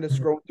remember kind of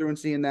scrolling through and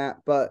seeing that.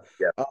 But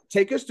Yeah.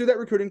 take us through that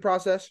recruiting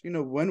process.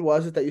 When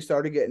was it that you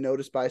started getting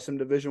noticed by some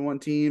Division I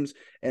teams,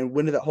 and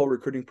when did that whole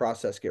recruiting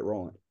process get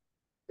rolling?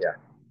 Yeah.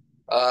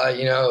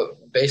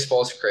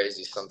 Baseball's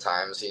crazy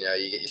sometimes.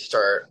 You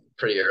start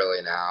pretty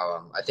early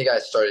now. I think I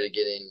started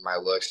getting my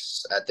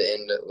looks at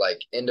the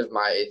end of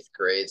my eighth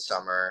grade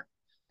summer,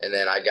 and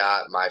then I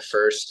got my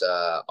first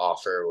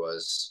offer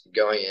was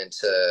going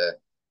into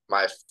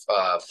my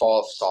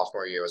fall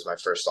sophomore year was my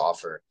first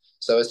offer.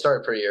 So it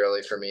started pretty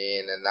early for me,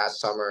 and then that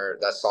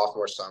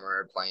sophomore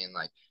summer, playing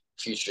like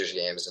futures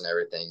games and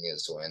everything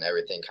is when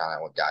everything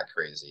kind of got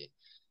crazy.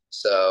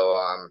 So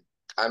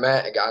I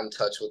got in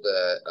touch with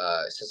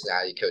the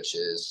Cincinnati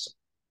coaches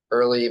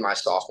early my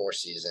sophomore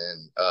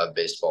season of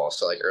baseball.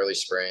 So like early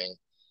spring,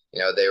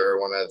 they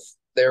were one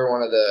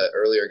of the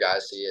earlier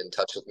guys to get in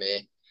touch with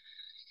me.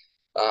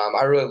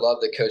 I really love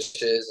the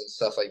coaches and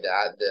stuff like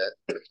that.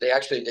 They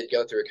actually did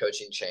go through a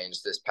coaching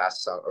change this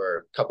past summer or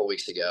a couple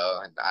weeks ago,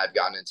 and I've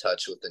gotten in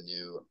touch with the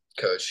new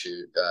coach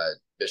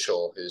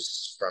Bishel,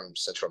 who's from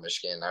Central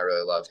Michigan. I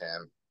really love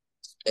him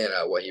and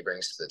what he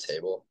brings to the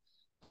table.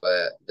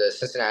 But the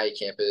Cincinnati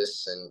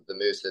campus and the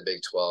move to the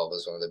Big 12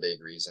 was one of the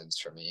big reasons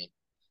for me.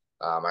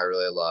 I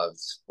really loved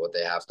what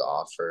they have to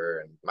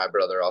offer. And my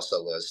brother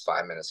also lives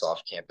 5 minutes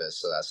off campus,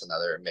 so that's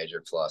another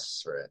major plus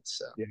for it.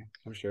 So, Yeah,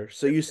 I'm sure.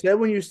 So you said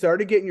when you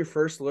started getting your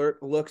first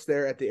looks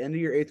there at the end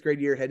of your eighth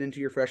grade year, heading into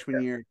your freshman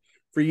yeah, year,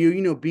 for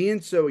you,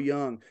 being so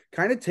young,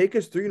 kind of take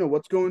us through,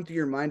 what's going through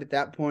your mind at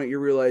that point. You're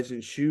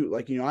realizing, shoot,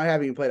 like, I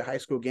haven't even played a high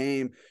school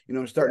game,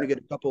 I'm starting yeah,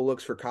 to get a couple of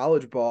looks for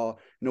college ball.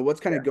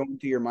 What's kind yeah. of going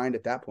through your mind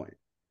at that point?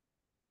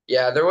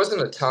 Yeah, there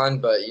wasn't a ton,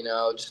 but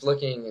just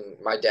looking,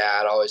 my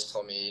dad always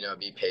told me,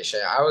 be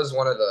patient. I was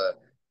one of the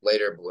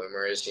later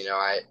bloomers.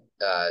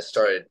 I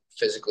started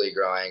physically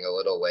growing a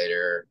little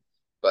later,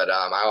 but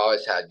I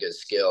always had good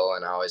skill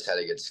and I always had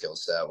a good skill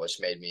set, which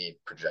made me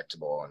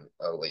projectable, and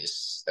at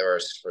least there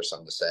was for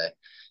something to say.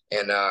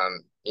 And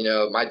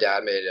my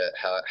dad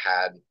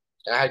and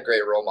I had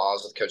great role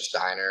models with Coach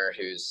Steiner,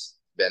 who's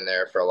been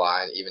there for a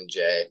while, and even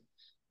Jay.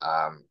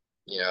 Um,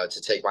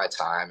 to take my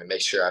time and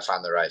make sure I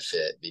find the right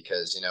fit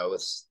because,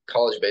 with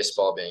college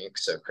baseball being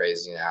so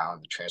crazy now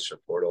and the transfer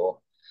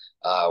portal,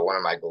 one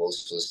of my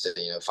goals was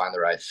to, find the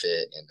right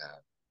fit and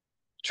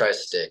try to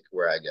stick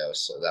where I go.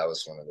 So that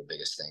was one of the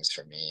biggest things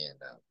for me. And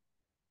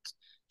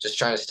just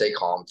trying to stay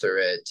calm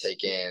through it,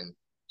 take in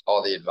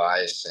all the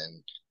advice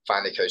and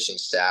find the coaching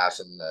staff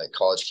and the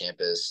college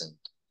campus and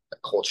a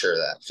culture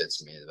that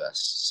fits me the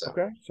best. So,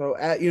 Okay. So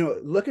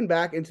looking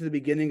back into the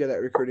beginning of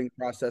that recruiting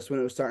process when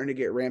it was starting to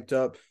get ramped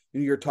up,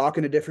 you're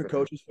talking to different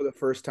coaches for the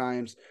first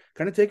times.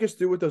 Kind of take us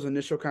through what those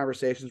initial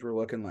conversations were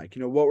looking like.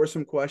 What were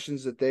some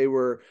questions that they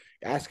were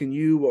asking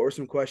you? What were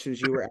some questions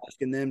you were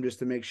asking them just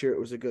to make sure it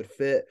was a good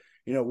fit?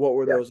 What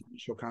were yeah. those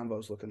initial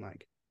combos looking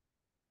like?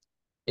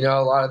 A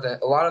lot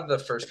of the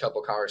first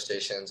couple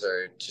conversations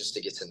are just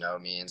to get to know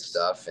me and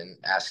stuff and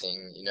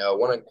asking,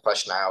 one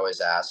question I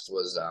always asked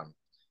was,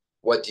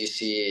 what do you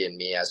see in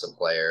me as a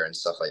player and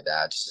stuff like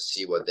that, just to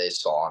see what they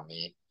saw in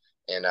me.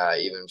 And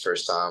even for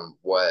some,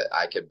 what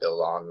I could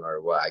build on or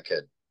what I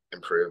could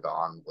improve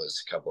on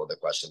was a couple of the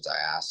questions I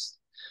asked.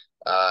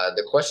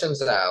 The questions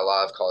that a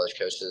lot of college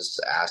coaches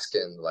ask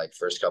in like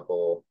first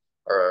couple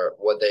or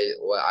what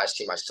I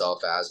see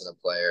myself as in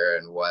a player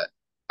and what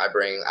I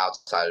bring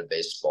outside of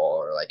baseball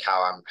or like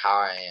how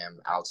I am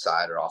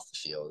outside or off the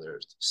field.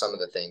 There's some of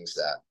the things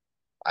that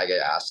I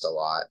get asked a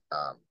lot.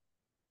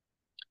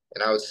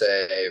 And I would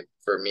say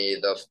for me,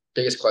 the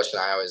biggest question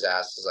I always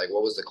ask is like,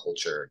 what was the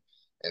culture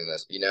in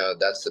this?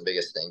 That's the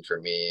biggest thing for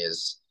me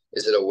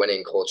is it a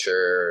winning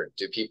culture?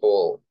 Do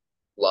people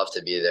love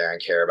to be there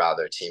and care about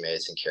their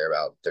teammates and care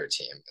about their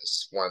team?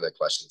 Is one of the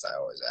questions I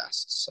always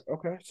ask. So,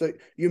 Okay. So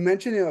you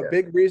mentioned, a yeah,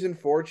 big reason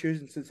for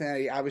choosing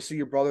Cincinnati. Obviously,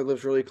 your brother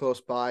lives really close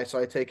by. So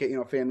I take it,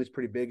 family's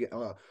pretty big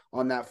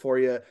on that for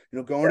you.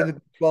 Going to yeah, the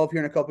Big 12 here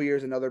in a couple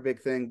years, another big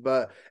thing.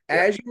 But yeah,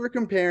 as you were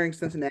comparing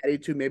Cincinnati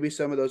to maybe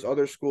some of those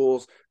other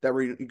schools that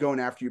were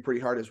going after you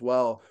pretty hard as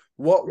well,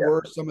 what yeah.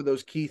 were some of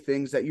those key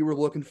things that you were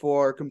looking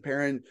for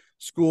comparing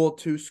school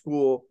to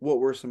school? What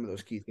were some of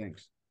those key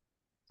things?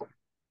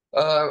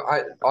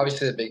 I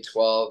obviously the Big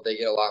 12, they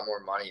get a lot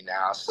more money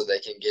now, so they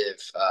can give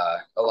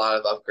a lot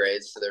of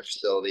upgrades to their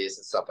facilities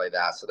and stuff like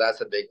that. So that's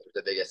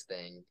the biggest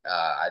thing.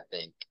 I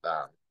think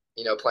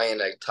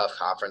playing a tough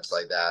conference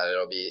like that,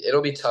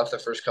 it'll be tough the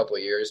first couple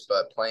of years,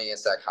 but playing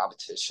against that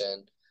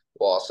competition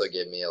will also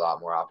give me a lot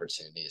more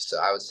opportunities. So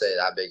I would say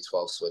that Big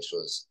 12 switch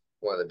was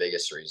one of the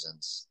biggest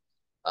reasons.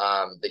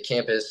 The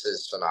campus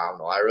is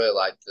phenomenal. I really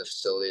like the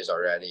facilities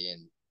already,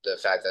 and the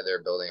fact that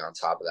they're building on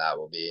top of that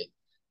will be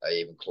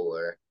even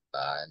cooler.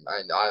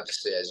 And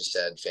obviously, as you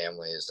said,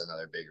 family is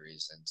another big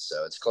reason.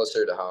 So it's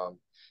closer to home,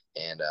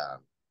 and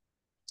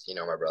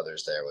my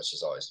brother's there, which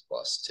is always a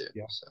plus too.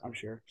 Yeah, So I'm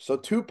sure. So yeah,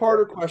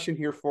 two-parter question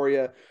here for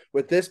you.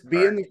 With this all right,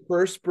 being the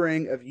first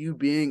spring of you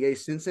being a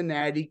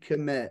Cincinnati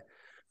commit,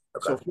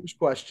 so okay, first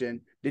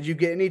question, did you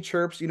get any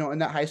chirps, in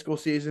that high school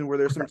season where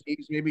there's some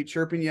teams maybe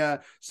chirping you,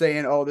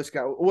 saying, "Oh, this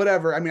guy,"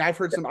 whatever. I mean, I've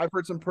heard some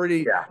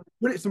yeah,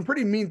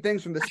 pretty mean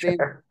things from the stand,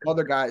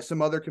 other guys,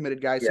 some other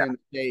committed guys yeah. here in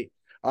the state.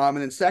 And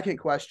then second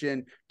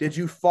question, did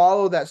you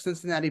follow that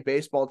Cincinnati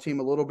baseball team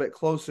a little bit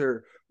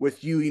closer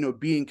with you,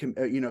 being,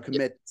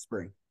 commit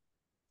spring?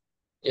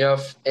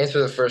 Answer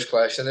the first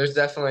question. There's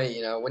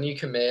definitely, when you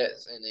commit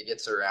and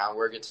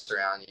word gets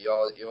around, you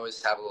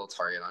always have a little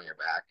target on your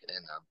back.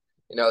 And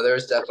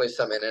there's definitely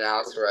some in and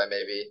outs where I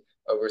maybe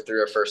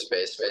overthrew a first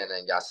baseman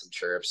and got some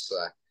chirps.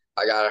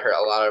 I got hurt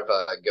a lot of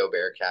go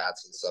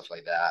Bearcats and stuff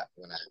like that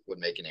when I would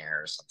make an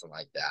error or something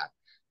like that.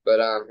 But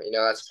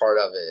that's part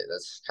of it.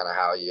 That's kind of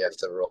how you have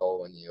to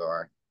roll when you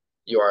are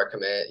a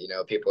commit.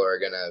 People are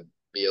gonna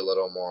be a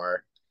little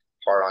more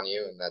hard on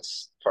you, and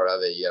that's part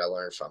of it. You got to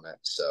learn from it.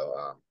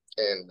 So.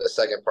 And the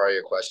second part of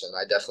your question,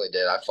 I definitely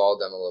did. I followed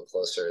them a little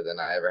closer than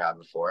I ever have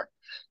before.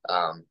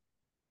 Um,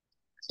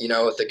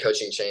 with the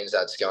coaching change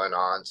that's going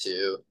on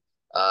too,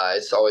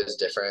 it's always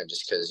different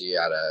just because you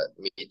gotta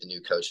meet the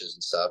new coaches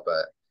and stuff.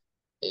 But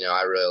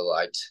I really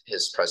liked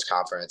his press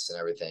conference and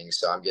everything,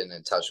 so I'm getting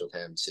in touch with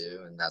him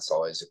too, and that's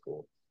always a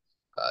cool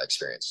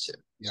experience too.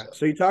 Yeah. So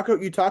So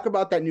you talk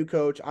about that new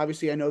coach.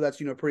 Obviously, I know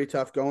that's pretty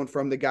tough going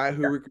from the guy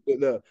who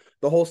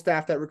the whole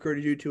staff that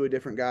recruited you to a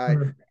different guy.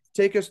 yeah.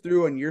 Take us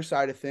through on your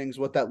side of things,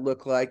 what that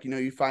looked like.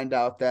 You find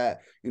out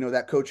that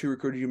that coach who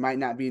recruited you might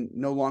not be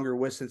no longer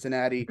with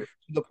Cincinnati to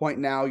the point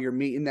now you're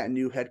meeting that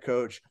new head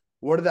coach.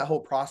 What did that whole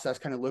process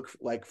kind of look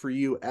like for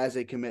you as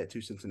a commit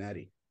to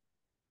Cincinnati?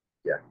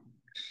 Yeah.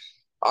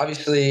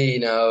 Obviously,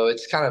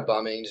 it's kind of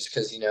bumming just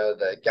because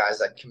the guys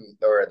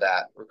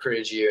that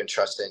recruited you and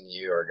trusted in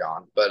you are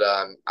gone. But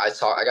I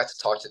got to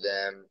talk to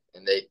them,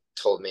 and they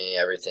told me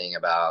everything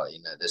about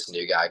this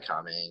new guy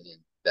coming and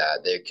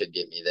that they could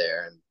get me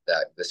there, and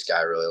that this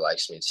guy really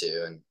likes me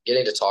too. And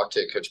getting to talk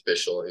to Coach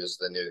Bishel, who's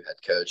the new head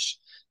coach,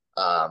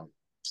 um,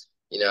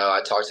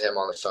 I talked to him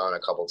on the phone a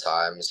couple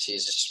times.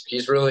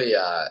 He's really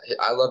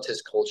I loved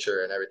his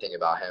culture and everything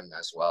about him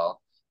as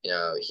well.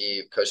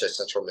 He coached at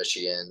Central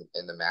Michigan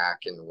in the MAC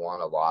and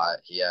won a lot.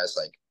 He has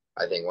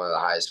I think one of the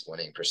highest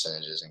winning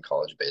percentages in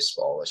college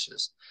baseball, which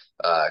is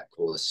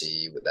cool to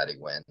see that he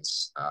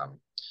wins.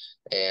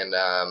 And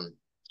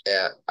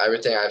yeah,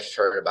 everything I've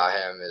heard about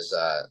him is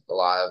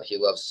he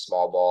loves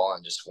small ball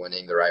and just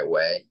winning the right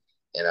way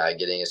and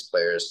getting his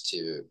players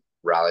to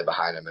rally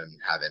behind him and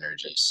have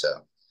energy. So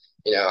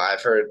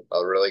I've heard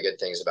really good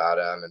things about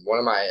him. And one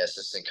of my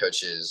assistant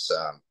coaches,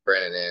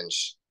 Brandon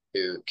Inge,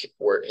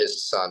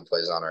 his son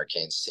plays on our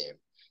Canes team.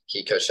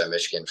 He coached at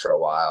Michigan for a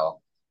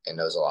while and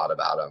knows a lot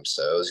about him.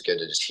 So it was good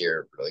to just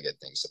hear really good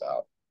things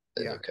about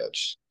the Yeah. new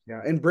coach.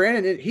 Yeah. And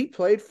Brandon, he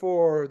played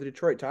for the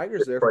Detroit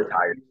Tigers there for Detroit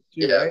Tigers.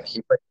 too, Yeah, right?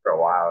 he played for a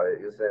while.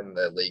 He was in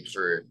the league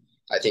for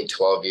I think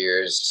 12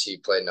 years. He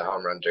played in the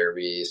home run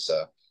derby,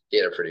 so he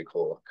had a pretty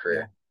cool Yeah.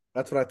 career.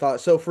 That's what I thought.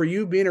 So for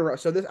you being around,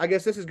 so this, I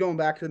guess this is going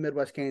back to the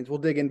Midwest Canes. We'll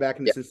dig in back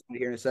into Yeah, Cincinnati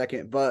here in a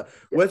second. But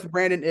yeah, with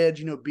Brandon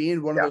Edge,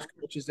 being one of yeah. those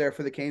coaches there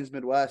for the Canes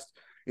Midwest,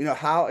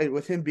 how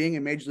with him being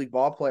a major league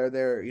ball player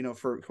there,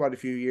 for quite a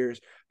few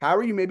years, how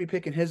are you maybe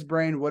picking his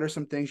brain? What are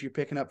some things you're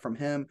picking up from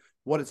him?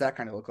 What does that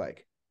kind of look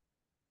like?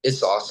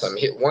 It's awesome.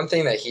 One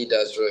thing that he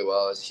does really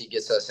well is he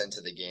gets us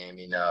into the game.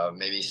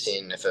 Maybe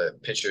seeing if a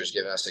pitcher's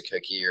giving us a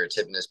cookie or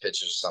tipping his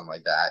pitches or something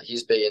like that.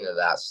 He's big into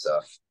that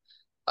stuff.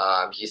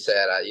 He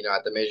said,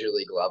 at the major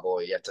league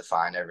level, you have to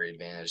find every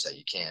advantage that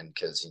you can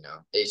because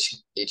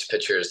each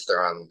pitcher is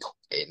throwing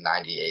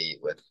 898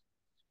 with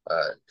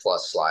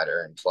plus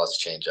slider and plus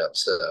changeup.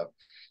 So,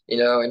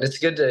 and it's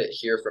good to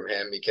hear from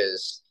him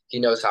because he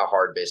knows how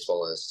hard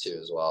baseball is too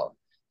as well.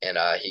 And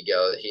he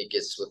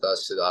gets with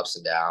us through the ups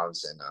and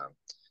downs, and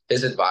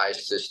his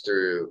advice just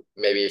through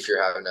maybe if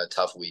you're having a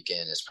tough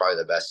weekend is probably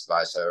the best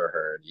advice I ever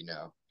heard.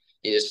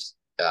 He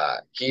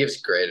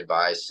gives great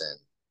advice, and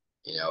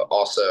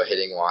also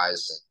hitting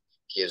wise, and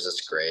he gives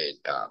us great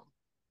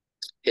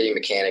hitting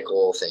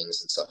mechanical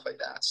things and stuff like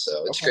that.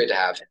 So it's Okay. great to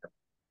have him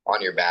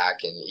on your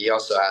back, and he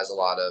also has a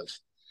lot of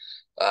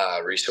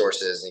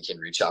resources and he can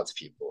reach out to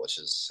people, which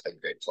is a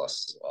great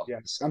plus as well. Yeah,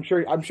 So, I'm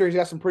sure he's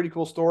got some pretty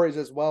cool stories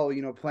as well.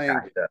 Playing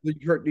yeah,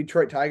 the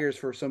Detroit Tigers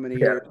for so many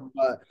yeah, years.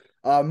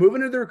 But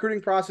moving to the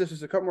recruiting process,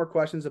 there's a couple more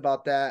questions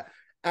about that.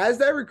 As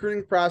that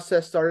recruiting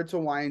process started to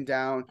wind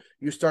down,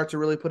 you start to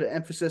really put an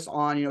emphasis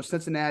on,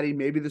 Cincinnati,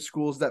 maybe the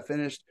schools that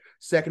finished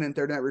second and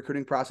third in that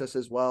recruiting process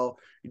as well.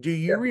 Do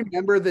you yeah.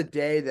 remember the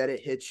day that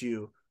it hits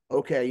you?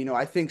 Okay,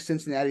 I think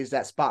Cincinnati is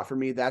that spot for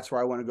me. That's where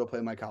I want to go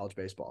play my college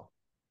baseball.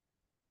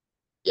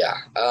 Yeah.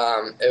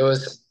 It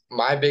was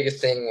my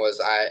biggest thing was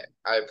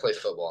I play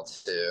football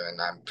too, and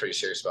I'm pretty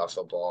serious about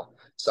football.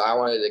 So I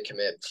wanted to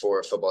commit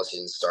before football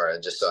season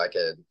started, just so I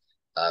could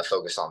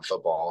focus on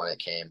football when it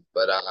came.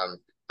 But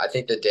I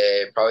think the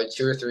day, probably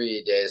 2 or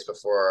 3 days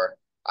before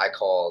I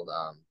called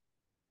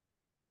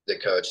the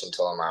coach and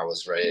told him I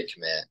was ready to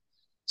commit.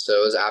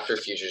 So it was after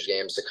futures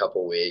games, a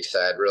couple weeks.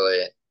 I had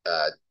really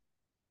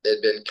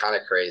it'd been kind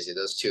of crazy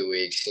those 2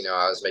 weeks.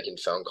 I was making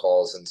phone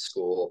calls in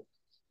school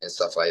and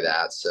stuff like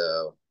that.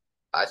 So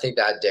I think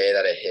that day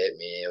that it hit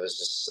me, it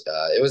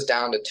was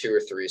down to 2 or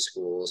 3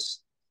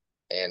 schools,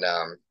 and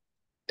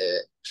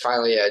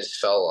finally I just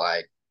felt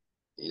like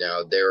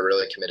they were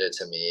really committed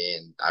to me,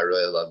 and I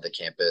really loved the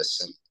campus,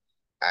 and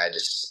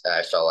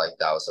I felt like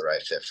that was the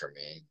right fit for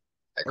me.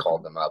 I Okay.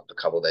 called them up a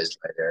couple days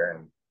later,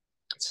 and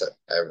so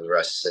the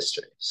rest is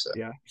history. So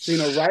Yeah. So,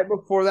 right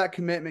before that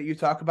commitment, you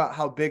talk about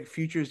how big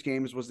Futures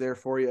Games was there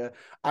for you.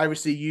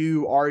 Obviously,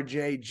 you,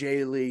 RJ,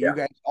 Jay Lee, you yeah,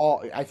 guys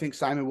all, I think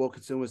Simon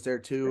Wilkinson was there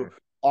too.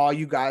 All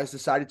you guys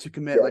decided to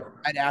commit like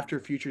yeah, right after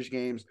Futures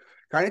Games.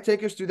 Kind of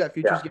take us through that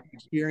Futures yeah, Game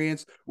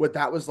experience, what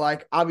that was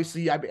like.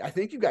 Obviously, I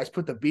think you guys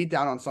put the beat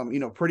down on some,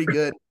 pretty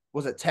good,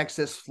 was it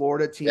Texas,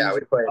 Florida yeah. teams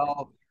We as played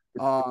well.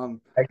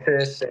 Um,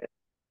 Texas.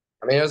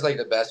 I mean, it was like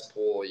the best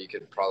pool you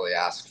could probably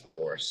ask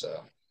for.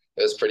 So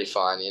it was pretty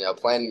fun,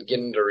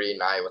 getting to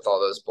reunite with all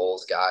those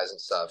Bulls guys and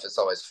stuff. It's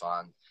always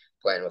fun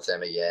playing with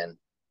them again.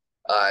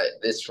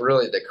 It's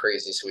really the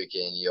craziest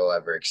weekend you'll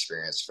ever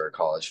experience for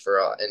college.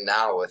 And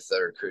now with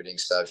the recruiting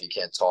stuff, you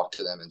can't talk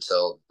to them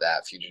until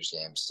that futures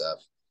game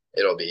stuff.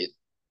 It'll be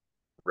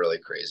really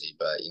crazy,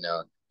 but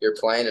you're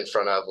playing in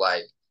front of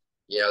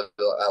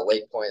at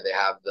Lake Point. They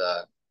have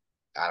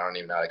I don't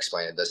even know how to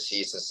explain it, the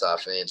seats and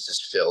stuff, and it's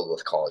just filled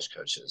with college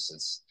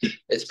coaches.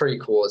 It's pretty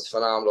cool. It's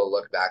phenomenal to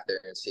look back there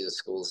and see the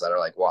schools that are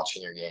like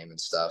watching your game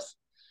and stuff.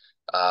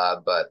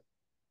 But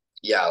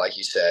yeah, like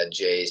you said,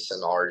 Jace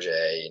and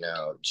RJ,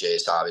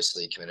 Jace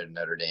obviously committed to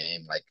Notre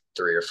Dame like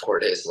 3 or 4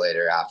 days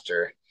later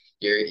after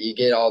you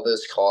get all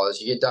those calls,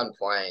 you get done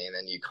playing, and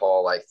then you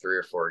call like 3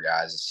 or 4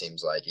 guys, it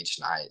seems like each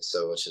night.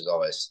 So which is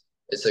always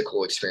it's a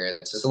cool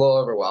experience. It's a little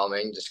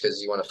overwhelming just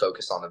because you want to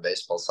focus on the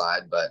baseball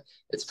side, but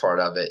it's part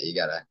of it. You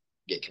gotta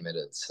get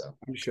committed. So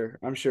I'm sure.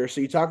 I'm sure.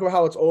 So you talk about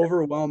how it's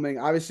overwhelming.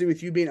 Obviously,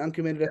 with you being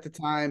uncommitted at the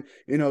time,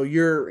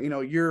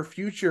 your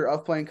future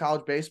of playing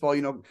college baseball,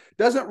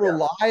 doesn't yeah,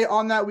 rely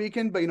on that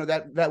weekend, but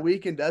that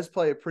weekend does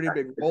play a pretty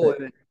big it's role a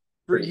in it.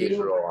 For pretty huge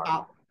you, role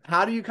on.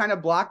 how do you kind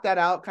of block that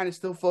out, kind of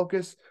still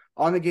focus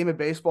on the game of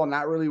baseball,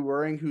 not really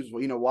worrying who's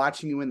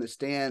watching you in the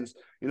stands?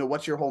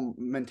 What's your whole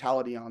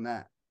mentality on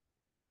that?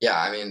 Yeah,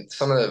 I mean,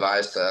 some of the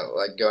advice that,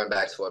 like going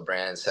back to what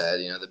Brandon said,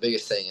 the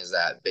biggest thing is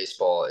that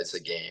baseball is a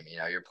game.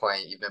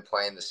 You've been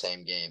playing the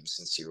same game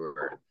since you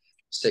were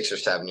 6 or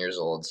 7 years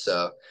old.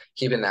 So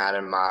keeping that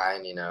in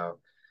mind,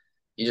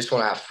 you just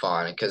want to have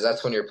fun because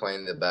that's when you're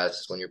playing the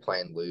best, when you're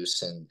playing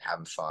loose and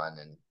having fun.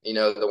 And,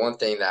 the one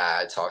thing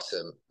that I talk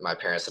to my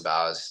parents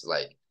about is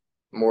like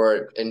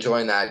more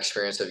enjoying that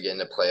experience of getting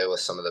to play with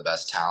some of the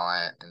best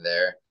talent in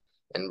there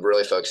and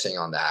really focusing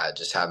on that,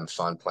 just having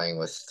fun playing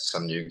with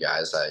some new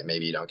guys that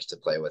maybe you don't get to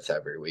play with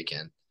every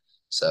weekend.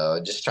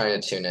 So just trying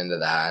to tune into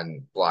that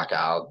and block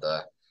out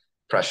the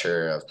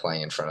pressure of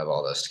playing in front of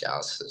all those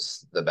scouts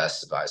is the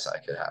best advice I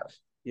could have.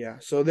 Yeah.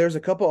 So there's a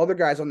couple other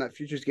guys on that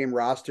Futures Game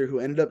roster who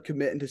ended up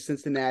committing to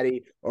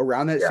Cincinnati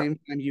around that Yeah. same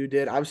time you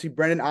did. Obviously,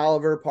 Brendan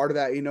Oliver, part of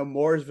that,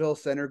 Mooresville,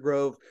 Center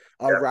Grove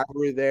Yeah.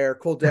 rivalry there.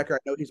 Cole Decker,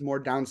 I know he's more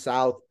down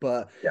south,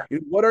 but Yeah.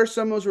 what are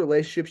some of those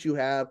relationships you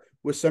have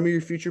with some of your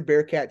future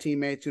Bearcat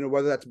teammates?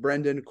 Whether that's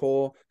Brendan,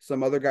 Cole,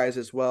 some other guys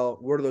as well.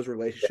 What are those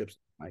relationships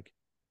like?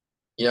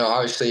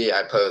 Obviously,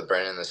 I played with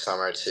Brandon this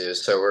summer too,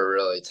 so we're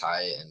really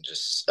tight, and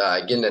just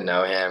getting to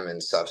know him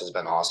and stuff has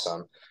been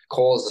awesome.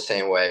 Cole is the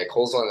same way.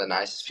 Cole's one of the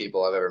nicest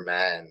people I've ever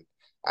met, and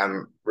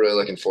I'm really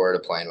looking forward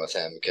to playing with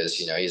him because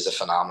he's a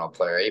phenomenal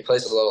player. He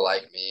plays a little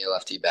like me,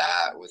 lefty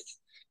bat with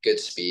good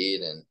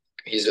speed, and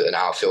he's an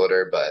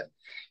outfielder. But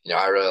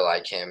I really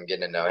like him.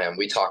 Getting to know him,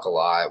 we talk a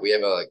lot. We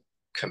have a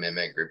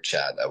commitment group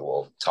chat that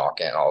we'll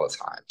talk in all the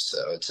time,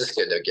 so it's just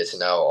good to get to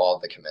know all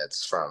the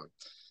commits from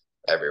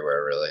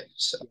everywhere really.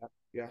 So Yeah.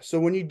 Yeah. So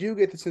when you do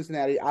get to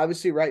Cincinnati,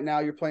 obviously right now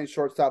you're playing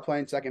shortstop,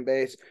 playing second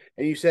base,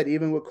 and you said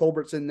even with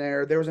Colbert's in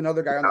there, was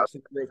another guy on that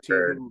Cincinnati team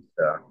third. who,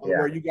 So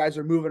where yeah, you guys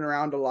are moving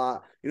around a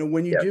lot.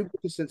 When you yeah. do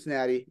get to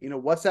Cincinnati,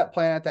 what's that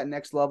plan at that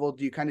next level?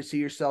 Do you kind of see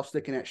yourself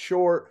sticking at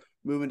short,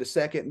 moving to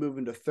second,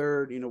 moving to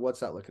third?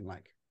 What's that looking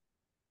like?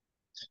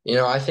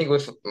 I think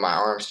with my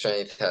arm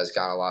strength has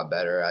gotten a lot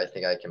better. I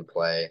think I can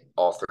play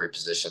all three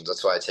positions.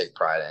 That's what I take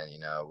pride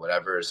in.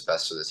 Whatever is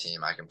best for the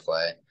team, I can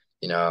play.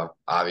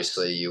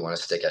 Obviously you want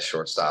to stick at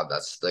shortstop.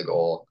 That's the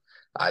goal.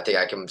 I think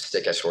I can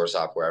stick at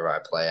shortstop wherever I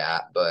play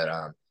at, but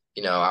I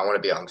want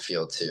to be on the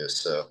field too.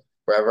 So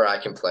wherever I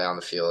can play on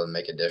the field and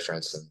make a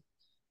difference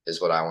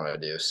is what I want to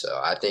do. So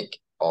I think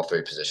all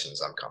three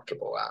positions I'm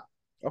comfortable at.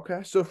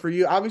 Okay, so for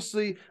you,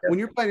 obviously, when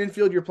you're playing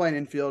infield, you're playing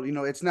infield.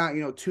 It's not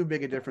too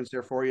big a difference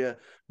there for you.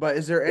 But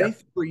is there Yeah.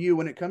 anything for you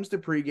when it comes to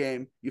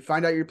pregame? You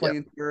find out you're Yeah.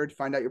 playing third,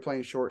 find out you're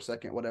playing short,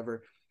 second,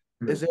 whatever.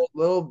 Mhm. Is there a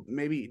little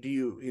maybe?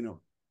 Do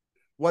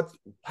what?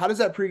 How does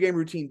that pregame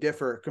routine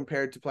differ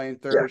compared to playing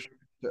Yeah.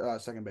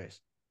 third, second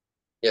base?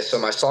 Yeah, so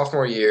my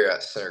sophomore year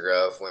at Center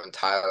Grove, when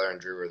Tyler and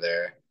Drew were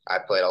there, I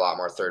played a lot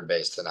more third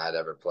base than I'd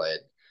ever played.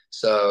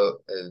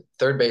 So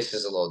third base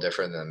is a little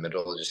different than the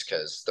middle just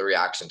because the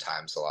reaction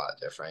time's a lot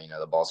different.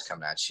 The ball's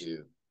coming at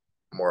you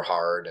more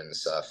hard and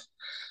stuff.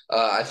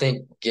 I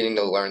think getting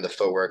to learn the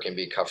footwork and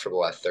be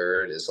comfortable at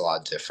third is a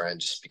lot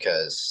different just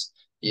because,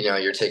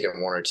 you're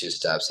taking one or two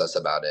steps. That's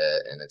about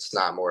it. And it's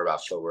not more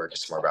about footwork.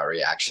 It's more about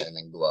reaction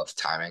and glove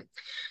timing.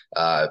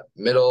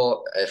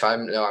 Middle, if I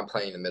know I'm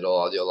playing the middle,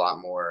 I'll do a lot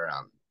more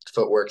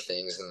footwork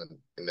things in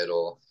the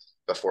middle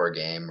before a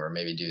game, or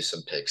maybe do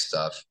some pick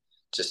stuff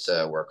just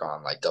to work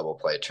on like double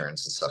play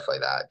turns and stuff like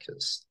that.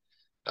 Because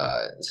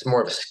Yeah. it's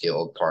more of a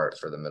skilled part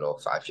for the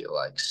middle, I feel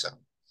like. So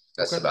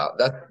that's Okay. about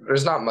that.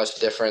 There's not much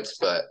difference,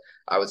 but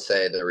I would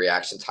say the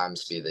reaction time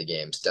speed of the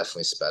game's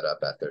definitely sped up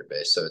at third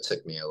base. So it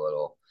took me a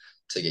little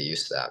to get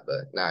used to that,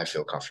 but now I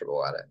feel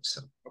comfortable at it.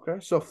 So Okay.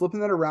 So flipping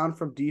that around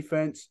from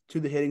defense to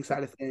the hitting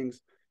side of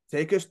things,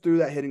 take us through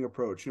that hitting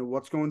approach.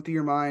 What's going through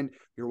your mind?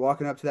 You're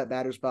walking up to that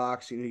batter's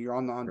box. You're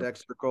on the on deck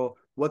circle.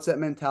 What's that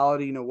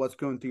mentality? What's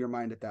going through your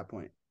mind at that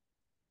point?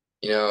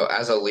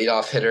 As a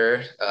leadoff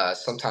hitter,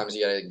 sometimes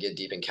you got to get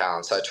deep in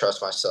counts. I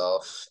trust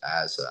myself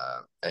as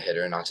a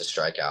hitter not to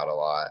strike out a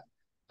lot.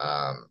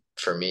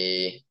 For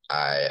me,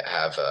 I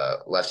have a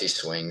lefty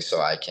swing, so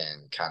I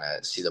can kind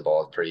of see the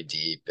ball pretty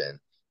deep, and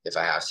if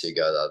I have to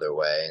go the other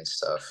way and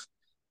stuff.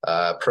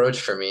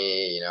 Approach for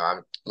me,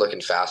 I'm looking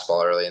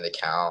fastball early in the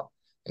count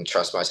and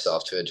trust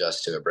myself to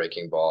adjust to a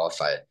breaking ball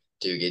if I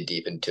do get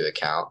deep into a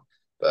count.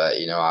 But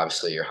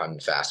obviously you're hunting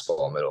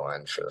fastball middle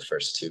end for the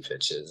first two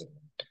pitches.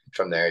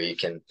 From there you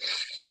can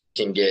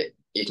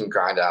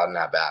grind out in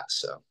that bat.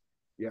 So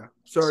Yeah.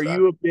 So are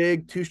you a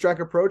big two strike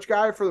approach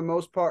guy for the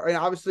most part? And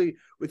obviously,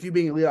 with you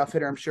being a leadoff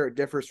hitter, I'm sure it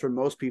differs from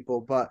most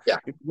people. But yeah.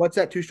 what's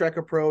that two strike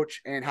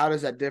approach, and how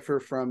does that differ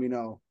from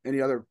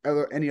any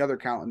other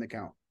count in the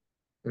count?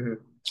 Mm-hmm.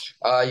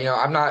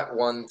 I'm not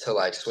one to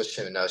like switch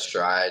to a no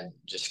stride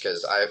just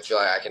because I feel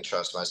like I can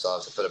trust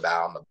myself to put a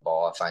bat on the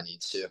ball if I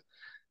need to.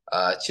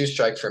 Two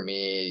strike for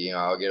me,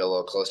 I'll get a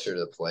little closer to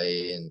the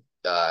plate, and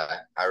I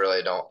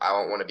don't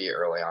want to be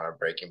early on a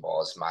breaking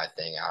ball is my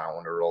thing. I don't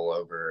want to roll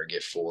over or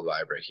get fooled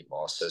by a breaking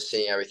ball. So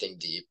seeing everything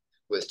deep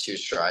with two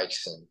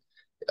strikes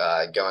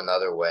and going the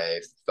other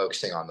way,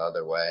 focusing on the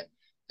other way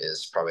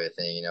is probably a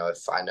thing.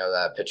 If I know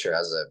that pitcher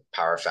has a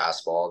power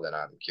fastball, then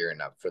I'm gearing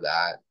up for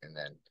that and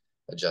then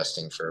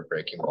adjusting for a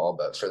breaking ball.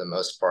 But for the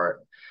most part,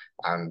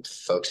 I'm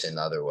focusing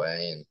the other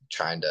way and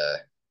trying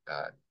to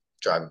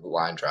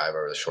line drive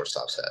over the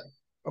shortstop's head.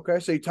 Okay,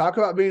 so you talk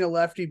about being a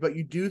lefty, but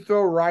you do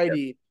throw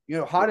righty.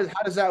 How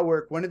does that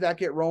work? When did that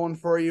get rolling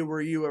for you?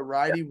 Were you a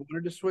righty,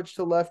 wanted to switch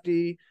to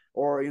lefty,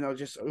 or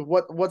just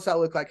what's that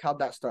look like? How'd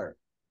that start?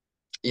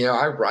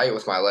 I write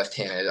with my left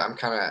hand.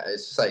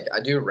 It's just like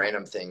I do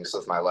random things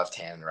with my left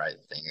hand right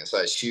thing. So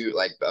I shoot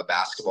like a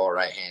basketball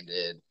right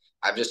handed.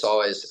 I've just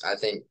always, I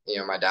think,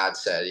 my dad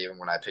said even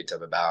when I picked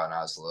up a bat when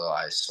I was little,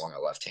 I swung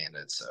it left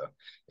handed. So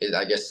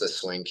I guess the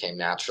swing came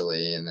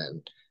naturally. And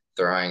then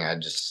throwing,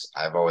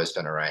 I've always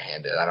been a right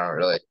handed. I don't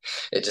really,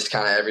 it just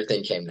kind of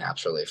everything came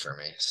naturally for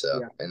me.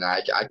 So, Yeah. and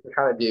I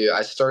kind of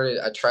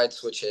I tried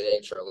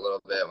switching for a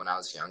little bit when I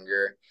was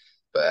younger,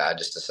 but I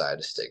just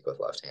decided to stick with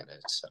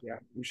left-handed. So. Yeah,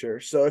 I'm sure.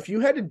 So if you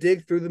had to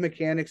dig through the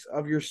mechanics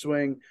of your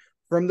swing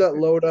from that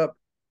load up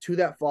to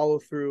that follow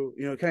through,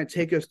 kind of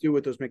take us through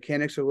what those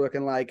mechanics are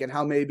looking like and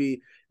how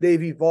maybe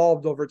they've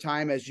evolved over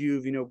time as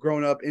you've,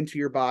 grown up into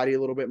your body a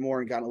little bit more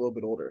and gotten a little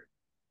bit older.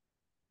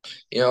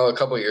 A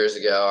couple years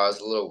ago, I was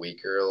a little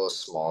weaker, a little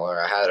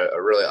smaller. I had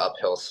a really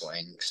uphill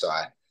swing, so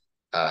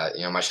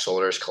my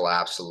shoulders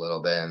collapsed a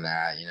little bit in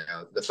that.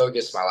 The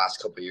focus my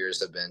last couple years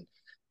have been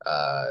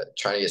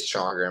trying to get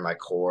stronger in my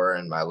core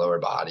and my lower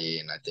body,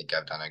 and I think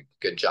I've done a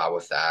good job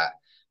with that,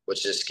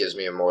 which just gives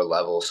me a more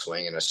level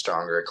swing and a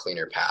stronger,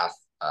 cleaner path.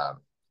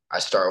 I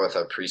start with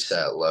a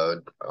preset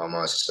load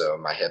almost, so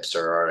my hips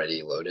are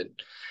already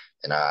loaded,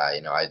 and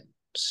I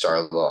start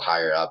a little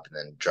higher up and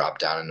then drop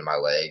down into my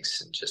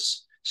legs and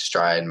just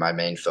stride. My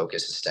main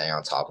focus is staying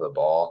on top of the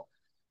ball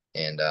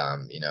and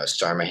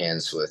starting my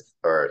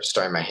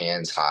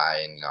hands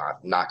high and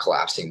not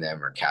collapsing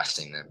them or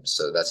casting them.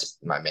 So that's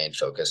my main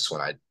focus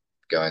when I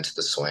go into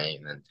the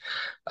swing. And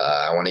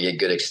I want to get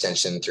good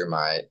extension through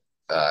my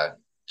uh,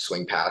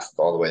 swing path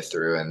all the way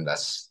through, and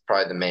that's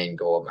probably the main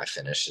goal of my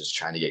finish is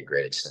trying to get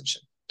great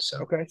extension. So.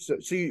 Okay, so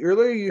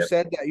earlier you Yep.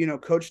 said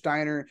that Coach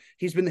Steiner,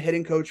 he's been the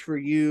hitting coach for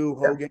you,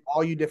 Yeah. Hogan,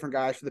 all you different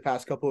guys for the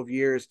past couple of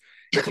years.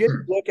 If you had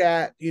to look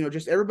at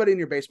just everybody in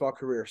your baseball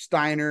career,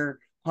 Steiner,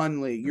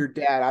 Hunley, your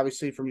dad,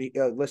 obviously from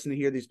listening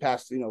here these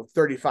past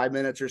 35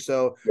 minutes or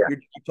so, Yeah. your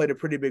dad played a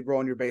pretty big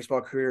role in your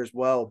baseball career as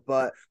well.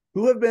 But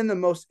who have been the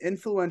most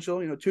influential,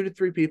 2 to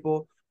 3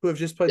 people who have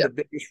just played Yeah. the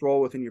biggest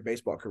role within your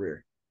baseball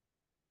career?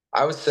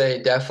 I would say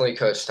definitely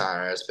Coach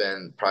Steiner has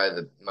been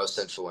probably the most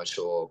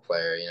influential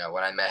player.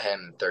 When I met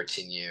him in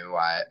 13U,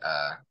 I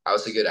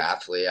was a good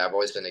athlete. I've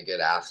always been a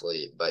good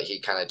athlete, but he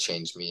kind of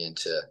changed me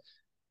into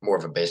more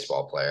of a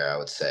baseball player, I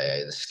would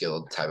say, the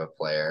skilled type of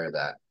player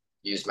that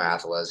used my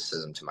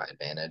athleticism to my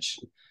advantage.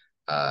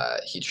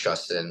 He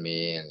trusted in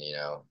me and,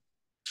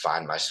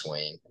 find my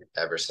swing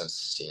ever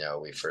since,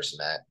 we first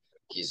met.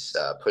 He's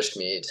pushed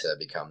me to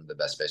become the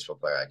best baseball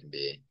player I can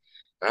be.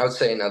 And I would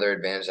say another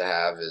advantage I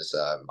have is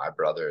my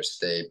brothers.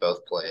 They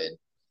both played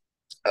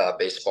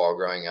baseball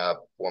growing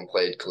up. One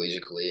played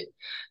collegiately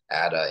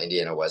at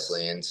Indiana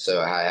Wesleyan. So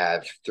I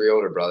have 3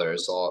 older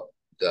brothers.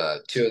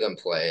 The 2 of them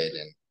played,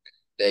 and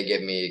they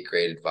give me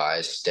great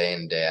advice day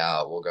in day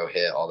out. We'll go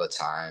hit all the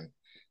time,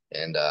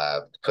 and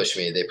push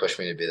me. They push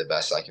me to be the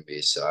best I can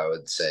be. So I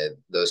would say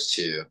those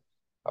 2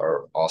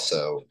 are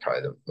also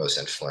probably the most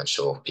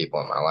influential people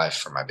in my life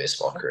for my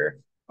baseball career.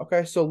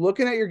 Okay, so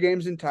looking at your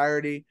game's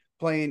entirety,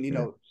 playing,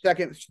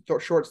 second,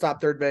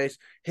 shortstop, third base,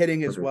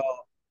 hitting as Mhm.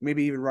 well,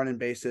 maybe even running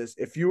bases.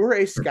 If you were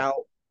a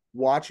scout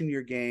watching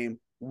your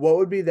game, what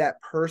would be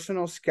that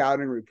personal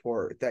scouting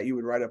report that you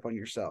would write up on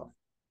yourself?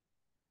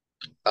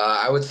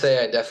 I would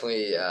say I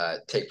definitely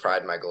take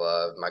pride in my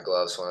glove. My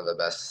glove's one of the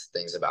best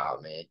things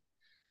about me.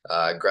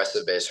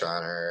 Aggressive base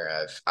runner.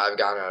 I've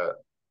gotten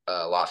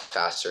a lot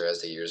faster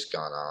as the years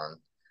gone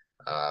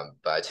on.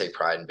 But I take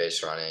pride in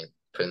base running,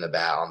 putting the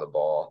bat on the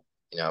ball.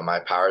 My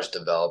power's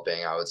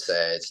developing. I would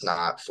say it's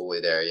not fully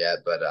there yet,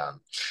 but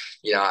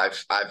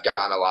I've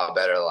gotten a lot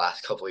better the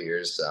last couple of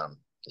years,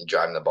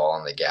 driving the ball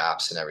on the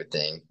gaps and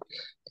everything.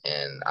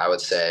 And I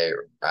would say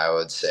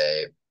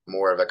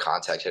more of a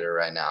contact hitter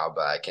right now,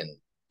 but I can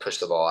push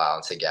the ball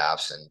out into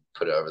gaps and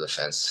put it over the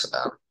fence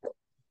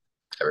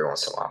every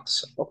once in a while.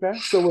 So. Okay,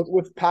 so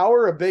with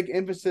power, a big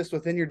emphasis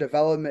within your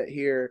development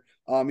here,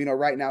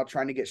 right now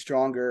trying to get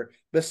stronger. Yeah.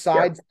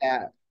 Besides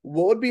that,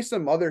 what would be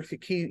some other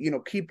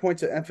key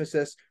points of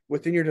emphasis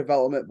within your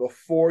development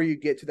before you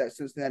get to that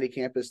Cincinnati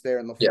campus there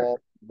in the Yeah.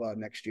 fall of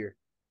next year?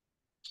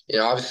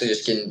 Obviously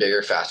just getting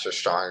bigger, faster,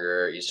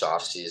 stronger each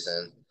off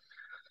season.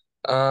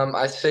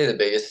 I'd say the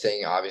biggest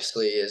thing,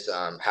 obviously, is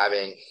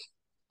having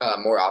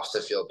more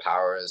opposite field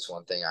power is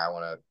one thing I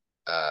want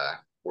to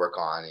work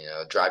on.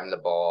 Driving the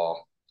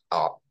ball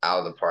out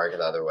of the park the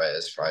other way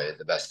is probably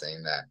the best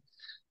thing that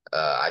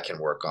I can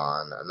work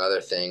on.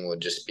 Another thing would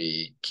just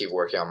be keep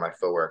working on my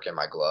footwork and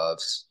my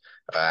gloves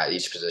at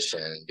each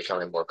position, and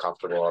becoming more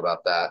comfortable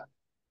about that.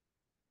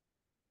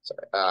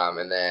 Sorry.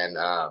 And then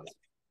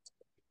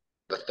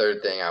the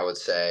third thing I would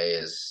say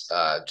is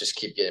just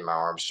keep getting my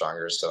arms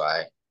stronger so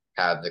I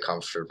have the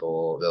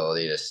comfortable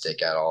ability to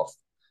stick at all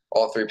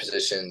 3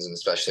 positions and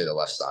especially the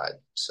left side.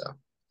 So.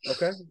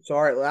 Okay. So,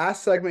 all right,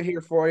 last segment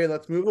here for you.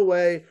 Let's move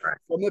away All right.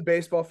 from the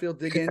baseball field,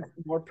 dig into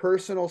the more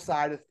personal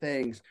side of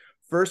things.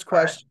 First All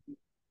right. question,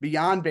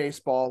 beyond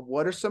baseball,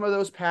 what are some of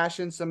those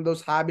passions, some of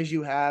those hobbies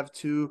you have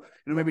to,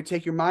 maybe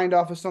take your mind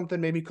off of something,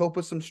 maybe cope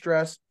with some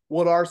stress?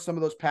 What are some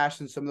of those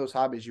passions, some of those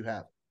hobbies you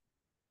have?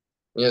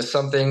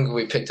 Something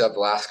we picked up the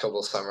last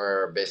couple of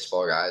summer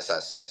baseball guys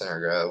at Center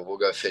Grove. We'll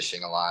go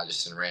fishing a lot,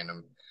 just in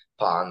random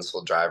ponds.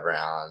 We'll drive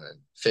around, and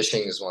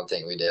fishing is one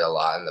thing we did a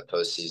lot in the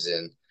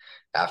postseason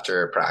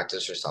after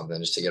practice or something,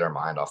 just to get our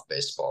mind off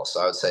baseball.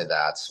 So I would say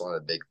that's one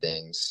of the big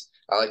things.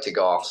 I like to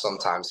golf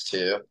sometimes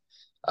too,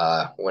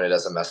 when it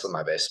doesn't mess with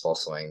my baseball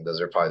swing.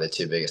 Those are probably the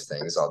 2 biggest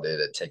things I'll do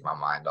to take my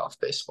mind off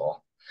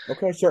baseball.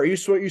 Okay. So, are you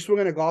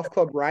swinging a golf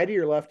club righty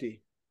or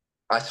lefty?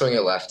 I swing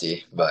a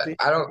lefty, but Lefty.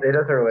 I don't. It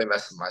doesn't really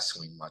mess with my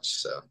swing much.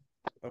 So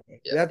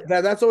Okay. yeah.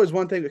 That's always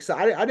one thing. So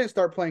I didn't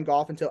start playing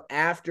golf until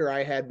after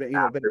I had been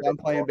After done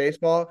playing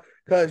baseball. baseball.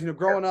 Because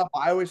growing up,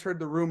 I always heard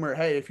the rumor,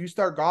 hey, if you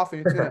start golfing,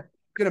 it's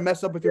gonna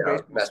mess up with your Yeah,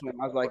 baseball mess swing.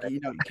 with I was my like, swing.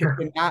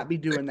 you cannot be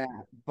doing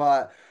that.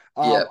 But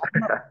Yeah.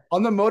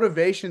 on the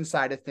motivation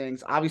side of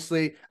things,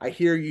 obviously, I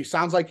hear you.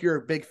 Sounds like you're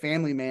a big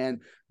family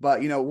man.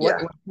 But Yeah. when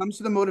it comes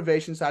to the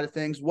motivation side of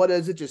things, what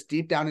is it just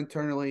deep down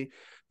internally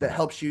that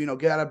helps you,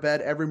 get out of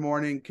bed every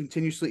morning,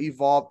 continuously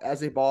evolve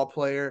as a ball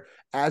player,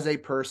 as a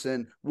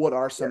person? What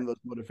are Yeah. some of those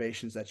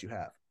motivations that you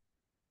have?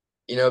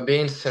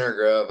 Being Center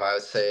Grove, I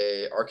would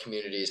say our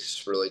community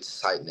is really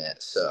tight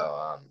knit.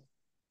 So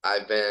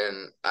I've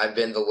been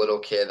the little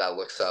kid that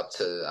looks up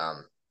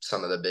to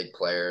some of the big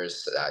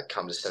players that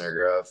come to Center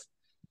Grove.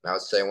 I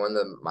would say one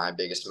of my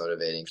biggest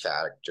motivating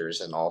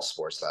factors in all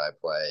sports that I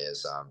play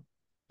is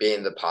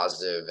being the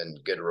positive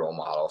and good role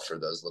model for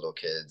those little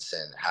kids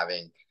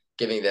and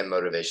giving them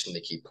motivation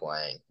to keep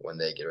playing when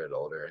they get a bit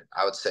older.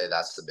 I would say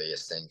that's the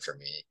biggest thing for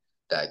me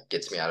that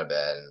gets me out of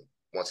bed and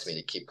wants me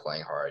to keep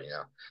playing hard.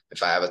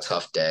 If I have a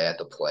tough day at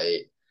the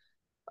plate,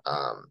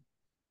 um,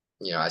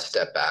 I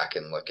step back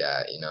and look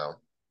at,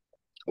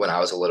 when I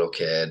was a little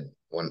kid,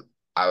 when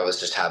I was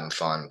just having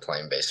fun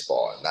playing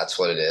baseball, and that's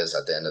what it is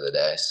at the end of the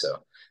day.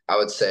 So I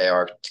would say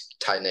our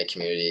tight knit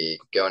community,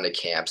 going to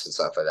camps and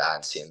stuff like that,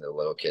 and seeing the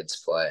little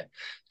kids play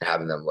and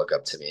having them look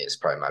up to me is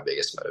probably my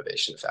biggest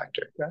motivation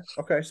factor. Okay.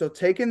 Okay. So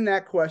taking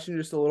that question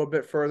just a little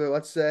bit further,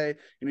 let's say,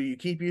 you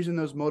keep using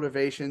those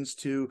motivations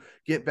to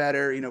get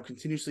better,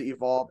 continuously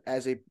evolve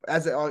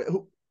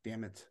oh,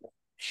 damn it.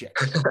 Shit.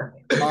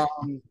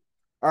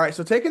 All right.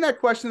 So taking that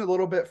question a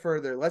little bit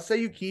further, let's say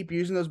you keep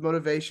using those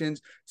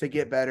motivations to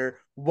get better.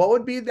 What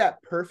would be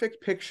that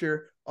perfect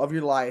picture of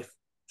your life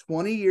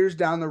 20 years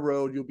down the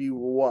road? You'll be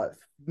what?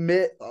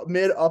 Mid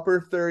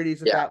upper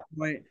 30s at Yeah. that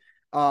point.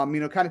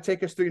 Kind of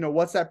take us through,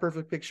 what's that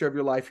perfect picture of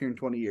your life here in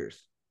 20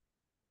 years?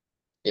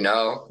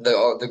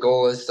 The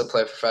goal is to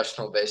play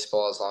professional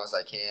baseball as long as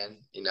I can.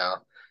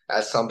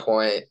 At some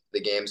point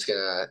the game's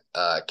gonna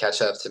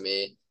catch up to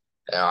me.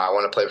 I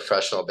want to play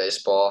professional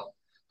baseball.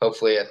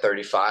 Hopefully at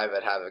 35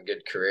 I'd have a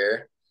good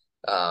career.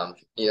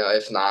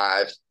 If not,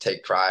 I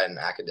take pride in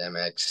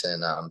academics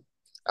and I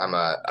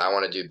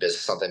want to do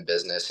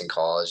business in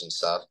college and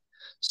stuff.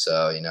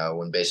 So,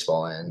 when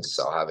baseball ends,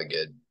 I'll have a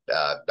good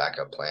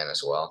backup plan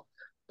as well.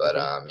 But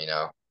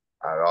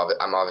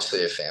I'm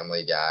obviously a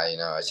family guy.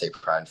 I take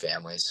pride in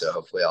family, so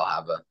hopefully I'll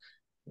have a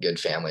good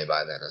family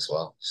by then as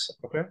well. So.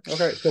 Okay.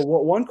 Okay. So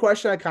one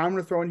question I kind of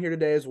want to throw in here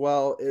today as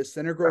well is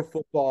Center Grove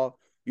football.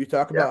 You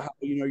talk Yeah. about how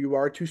you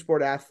are a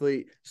two-sport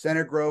athlete.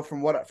 Center Grove,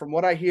 from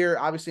what I hear,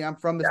 obviously I'm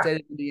from the state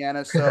of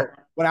Indiana. So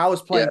when I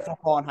was playing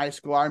football in high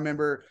school, I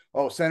remember,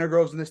 Center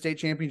Grove's in the state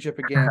championship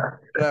again,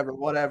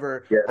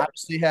 whatever. Yeah.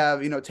 Obviously have,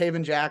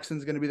 Taven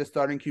Jackson's going to be the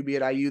starting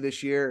QB at IU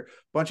this year,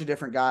 bunch of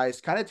different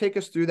guys. Kind of take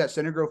us through that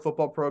Center Grove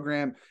football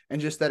program and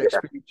just that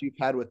experience you've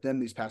had with them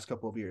these past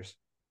couple of years.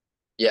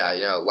 Yeah,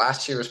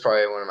 last year was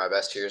probably one of my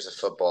best years of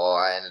football.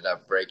 I ended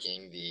up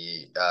breaking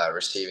the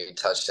receiving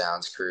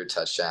touchdowns, career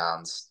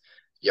touchdowns,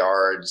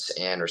 yards,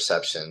 and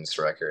receptions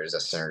records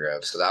at Center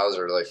Grove. So that was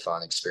a really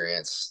fun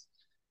experience.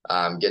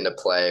 Getting to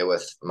play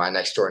with my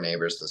next door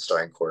neighbor's the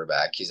starting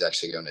quarterback. He's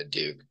actually going to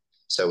Duke.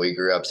 So we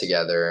grew up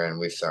together and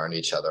we've thrown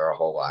each other our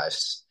whole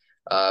lives.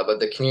 But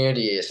the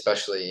community,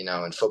 especially,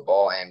 in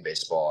football and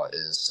baseball,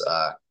 is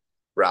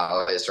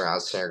rallies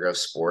around Center Grove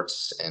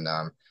sports. And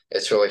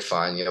it's really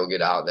fun. You'll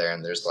get out there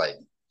and there's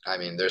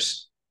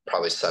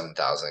probably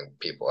 7,000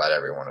 people at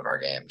every one of our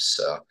games.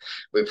 So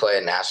we play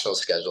a national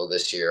schedule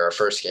this year. Our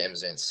first game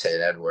is against St.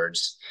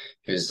 Edwards,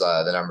 who's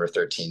the number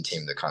 13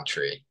 team in the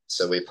country.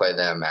 So we play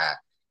them at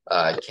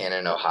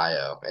Canton,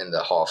 Ohio in the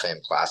Hall of Fame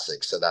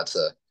Classic. So that's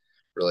a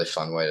really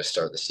fun way to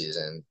start the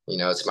season.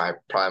 It's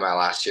probably my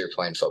last year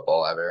playing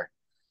football ever.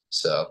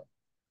 So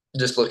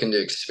just looking to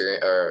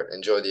experience or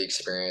enjoy the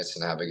experience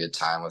and have a good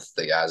time with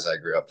the guys I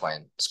grew up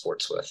playing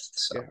sports with.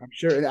 So yeah, I'm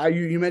sure. And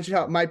you mentioned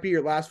how it might be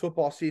your last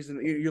football season,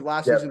 your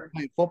last season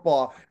playing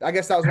football. I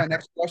guess that was my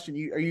next question.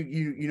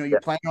 You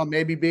planning on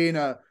maybe being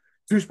a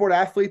two-sport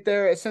athlete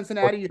there at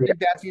Cincinnati? You think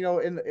that's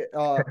in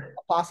a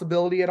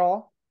possibility at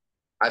all?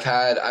 I've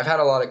had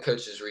a lot of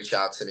coaches reach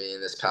out to me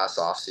in this past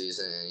off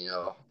season.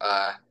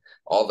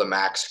 All the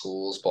MAC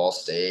schools, Ball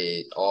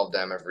State, all of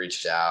them have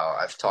reached out.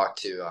 I've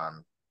talked to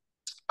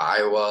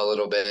Iowa a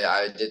little bit.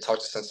 I did talk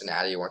to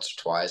Cincinnati once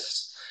or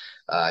twice.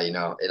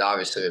 It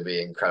obviously would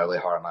be incredibly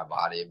hard on my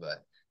body,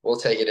 but we'll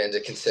take it into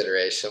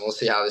consideration. We'll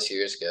see how this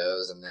year's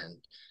goes and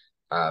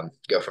then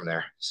go from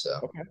there. So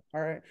okay,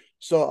 all right.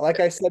 So like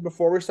I said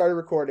before we started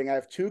recording, I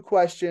have two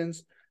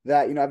questions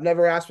that I've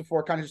never asked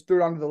before. Kind of just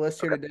threw it onto the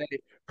list here today.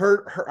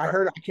 I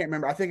can't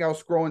remember. I think I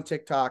was scrolling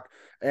TikTok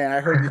and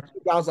I heard these.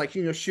 I was like,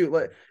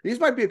 shoot, these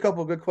might be a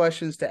couple of good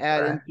questions to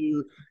add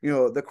into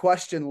the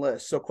question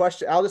list. So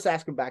I'll just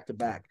ask them back to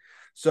back.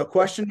 So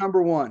question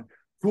number one: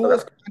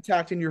 coolest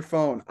contact in your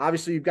phone.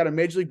 Obviously, you've got a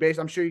Major League Base.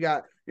 I'm sure you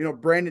got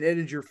Brandon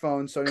Inge your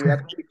phone, so that's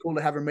pretty cool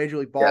to have a Major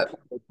League ball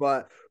player.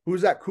 But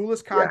who's that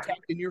coolest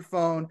contact in your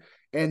phone?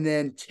 And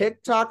then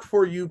TikTok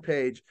For You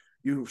page.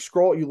 You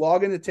scroll, you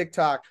log into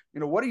TikTok.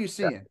 What are you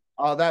seeing?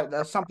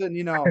 That's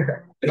something.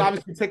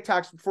 Obviously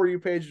TikTok's For You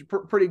page is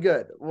pretty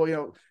good.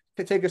 Well,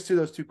 take us through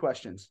those two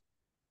questions.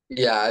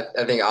 Yeah,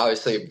 I think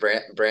obviously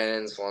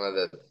Brandon's one of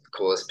the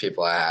coolest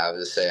people I have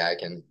to say I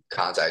can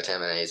contact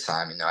him at any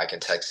time. I can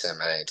text him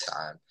at any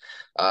time.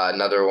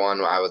 Another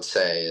one I would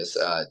say is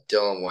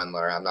Dylan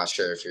Windler. I'm not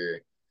sure if you're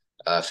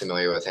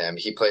familiar with him.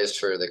 He plays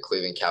for the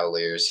Cleveland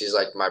Cavaliers. He's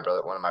like one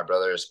of my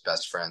brother's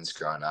best friends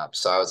growing up.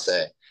 So I would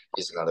say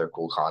he's another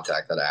cool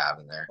contact that I have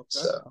in there.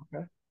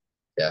 Okay.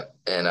 Yeah.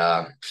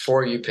 And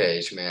For You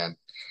page, man.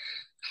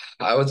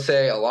 I would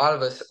say a lot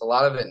of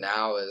it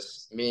now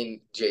is me and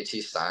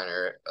JT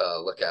Steiner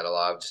look at a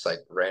lot of just like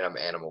random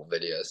animal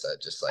videos that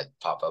just like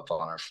pop up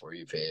on our For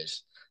You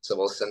page. So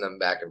we'll send them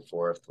back and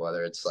forth,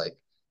 whether it's like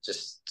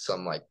just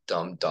some like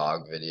dumb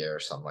dog video or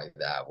something like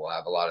that. We'll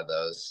have a lot of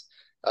those.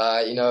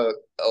 A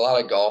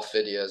lot of golf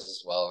videos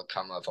as well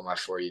come up on my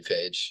For You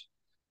page.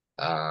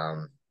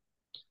 Um,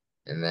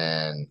 and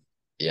then,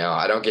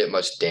 I don't get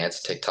much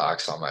dance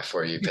TikToks on my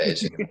For You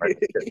page anymore.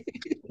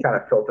 It kind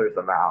of filters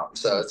them out.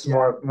 So it's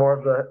more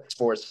of the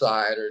sports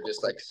side or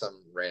just like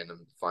some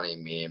random funny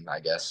meme, I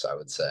guess I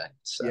would say.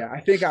 So Yeah, I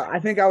think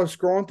I was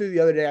scrolling through the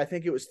other day. I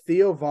think it was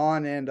Theo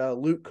Vaughn and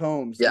Luke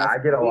Combs. And yeah, I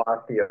get a lot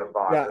of Theo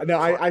Vaughn. yeah, no,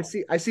 I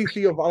see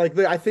Theo Vaughn. Like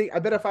I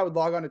bet if I would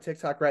log on to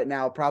TikTok right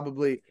now,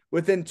 probably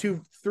within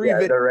 2-3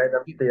 videos. The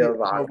random Theo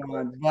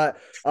Vaughn. But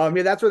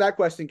yeah, that's where that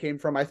question came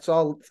from. I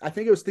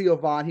think it was Theo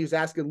Vaughn. He was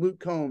asking Luke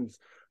Combs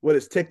what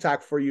his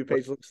TikTok For You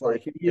page looks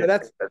like. Yeah,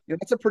 that's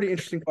a pretty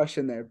interesting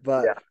question there.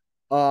 But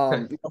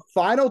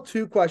final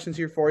 2 questions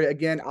here for you.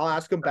 Again, I'll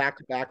ask them back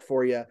to back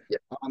for you. Yeah.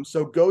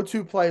 So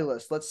go-to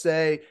playlist. Let's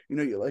say,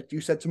 like you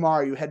said,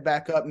 tomorrow you head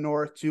back up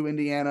north to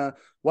Indiana.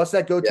 What's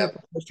that go-to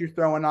playlist you're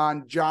throwing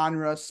on?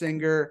 Genre,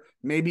 singer,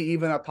 maybe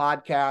even a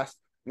podcast.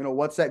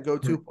 What's that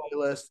go-to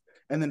playlist?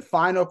 And then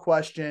final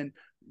question,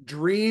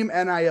 dream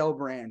NIL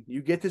brand.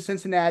 You get to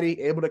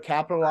Cincinnati, able to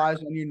capitalize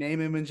on your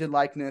name, image, and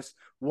likeness.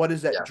 What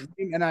is that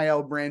dream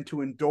NIL brand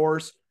to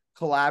endorse,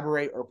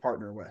 collaborate, or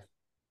partner with?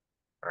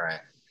 All right.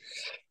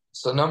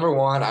 So number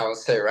one, I would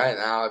say right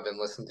now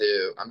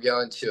I'm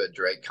going to a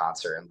Drake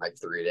concert in like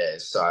 3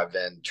 days. So I've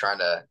been trying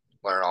to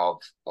learn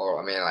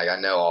I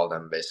know all of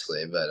them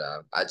basically, but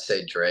I'd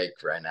say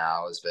Drake right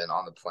now has been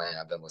on the plane.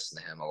 I've been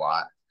listening to him a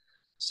lot.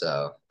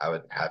 So I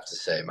would have to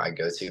say my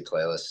go-to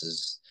playlist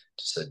is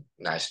just a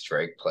nice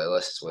Drake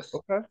playlist with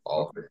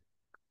all of his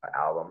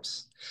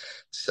albums.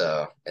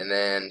 So, and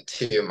then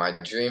my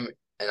dream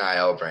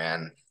NIL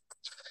brand,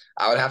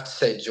 I would have to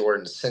say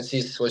Jordan, since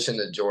he's switching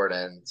to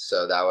Jordan.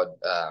 So that would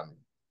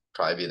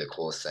probably be the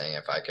coolest thing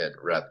if I could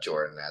rep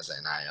Jordan as an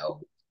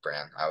NIL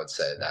brand. I would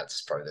say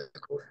that's probably the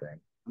coolest thing.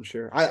 I'm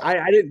sure.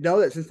 I didn't know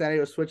that Cincinnati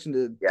was switching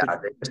to. Yeah,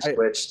 they just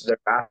switched. Their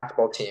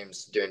basketball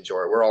team's doing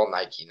Jordan. We're all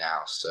Nike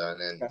now. So, and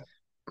then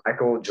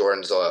Michael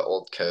Jordan's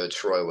old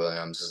coach, Roy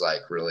Williams, is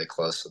like really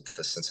close with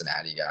the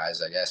Cincinnati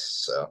guys, I guess.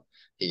 So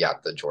he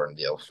got the Jordan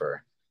deal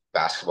for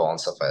basketball and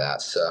stuff like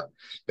that. So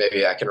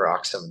maybe I can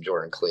rock some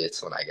Jordan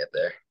cleats when I get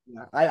there.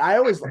 Yeah, I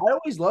always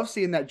love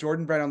seeing that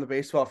Jordan brand on the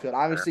baseball field.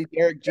 Obviously,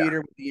 Derek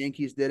Jeter with the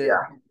Yankees did it.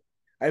 Yeah.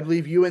 I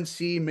believe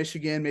UNC,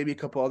 Michigan, maybe a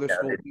couple other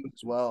schools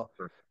as well.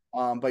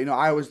 But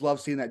I always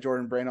love seeing that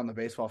Jordan brand on the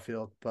baseball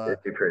field. But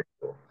it'd be pretty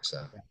cool.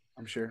 So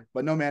I'm sure.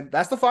 But no, man,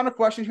 that's the final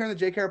question here in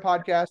the JKR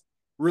podcast.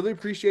 Really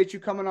appreciate you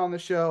coming on the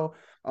show.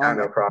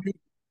 No problem.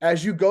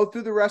 As you go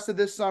through the rest of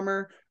this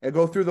summer and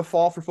go through the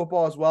fall for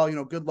football as well,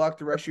 good luck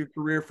the rest of your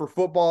career for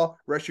football,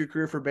 rest of your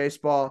career for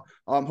baseball.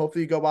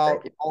 Hopefully you go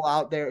all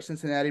out there at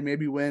Cincinnati,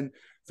 maybe win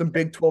some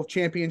Big 12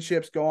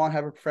 championships, go on,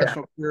 have a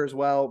professional career as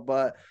well.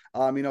 But,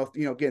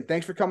 again,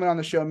 thanks for coming on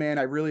the show, man.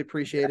 I really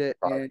appreciate it.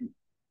 And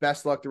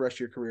best luck the rest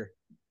of your career.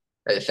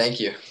 Hey, thank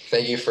you.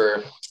 Thank you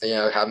for,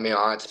 having me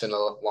on. It's been a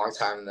long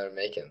time in the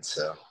making.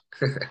 So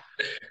there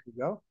you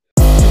go.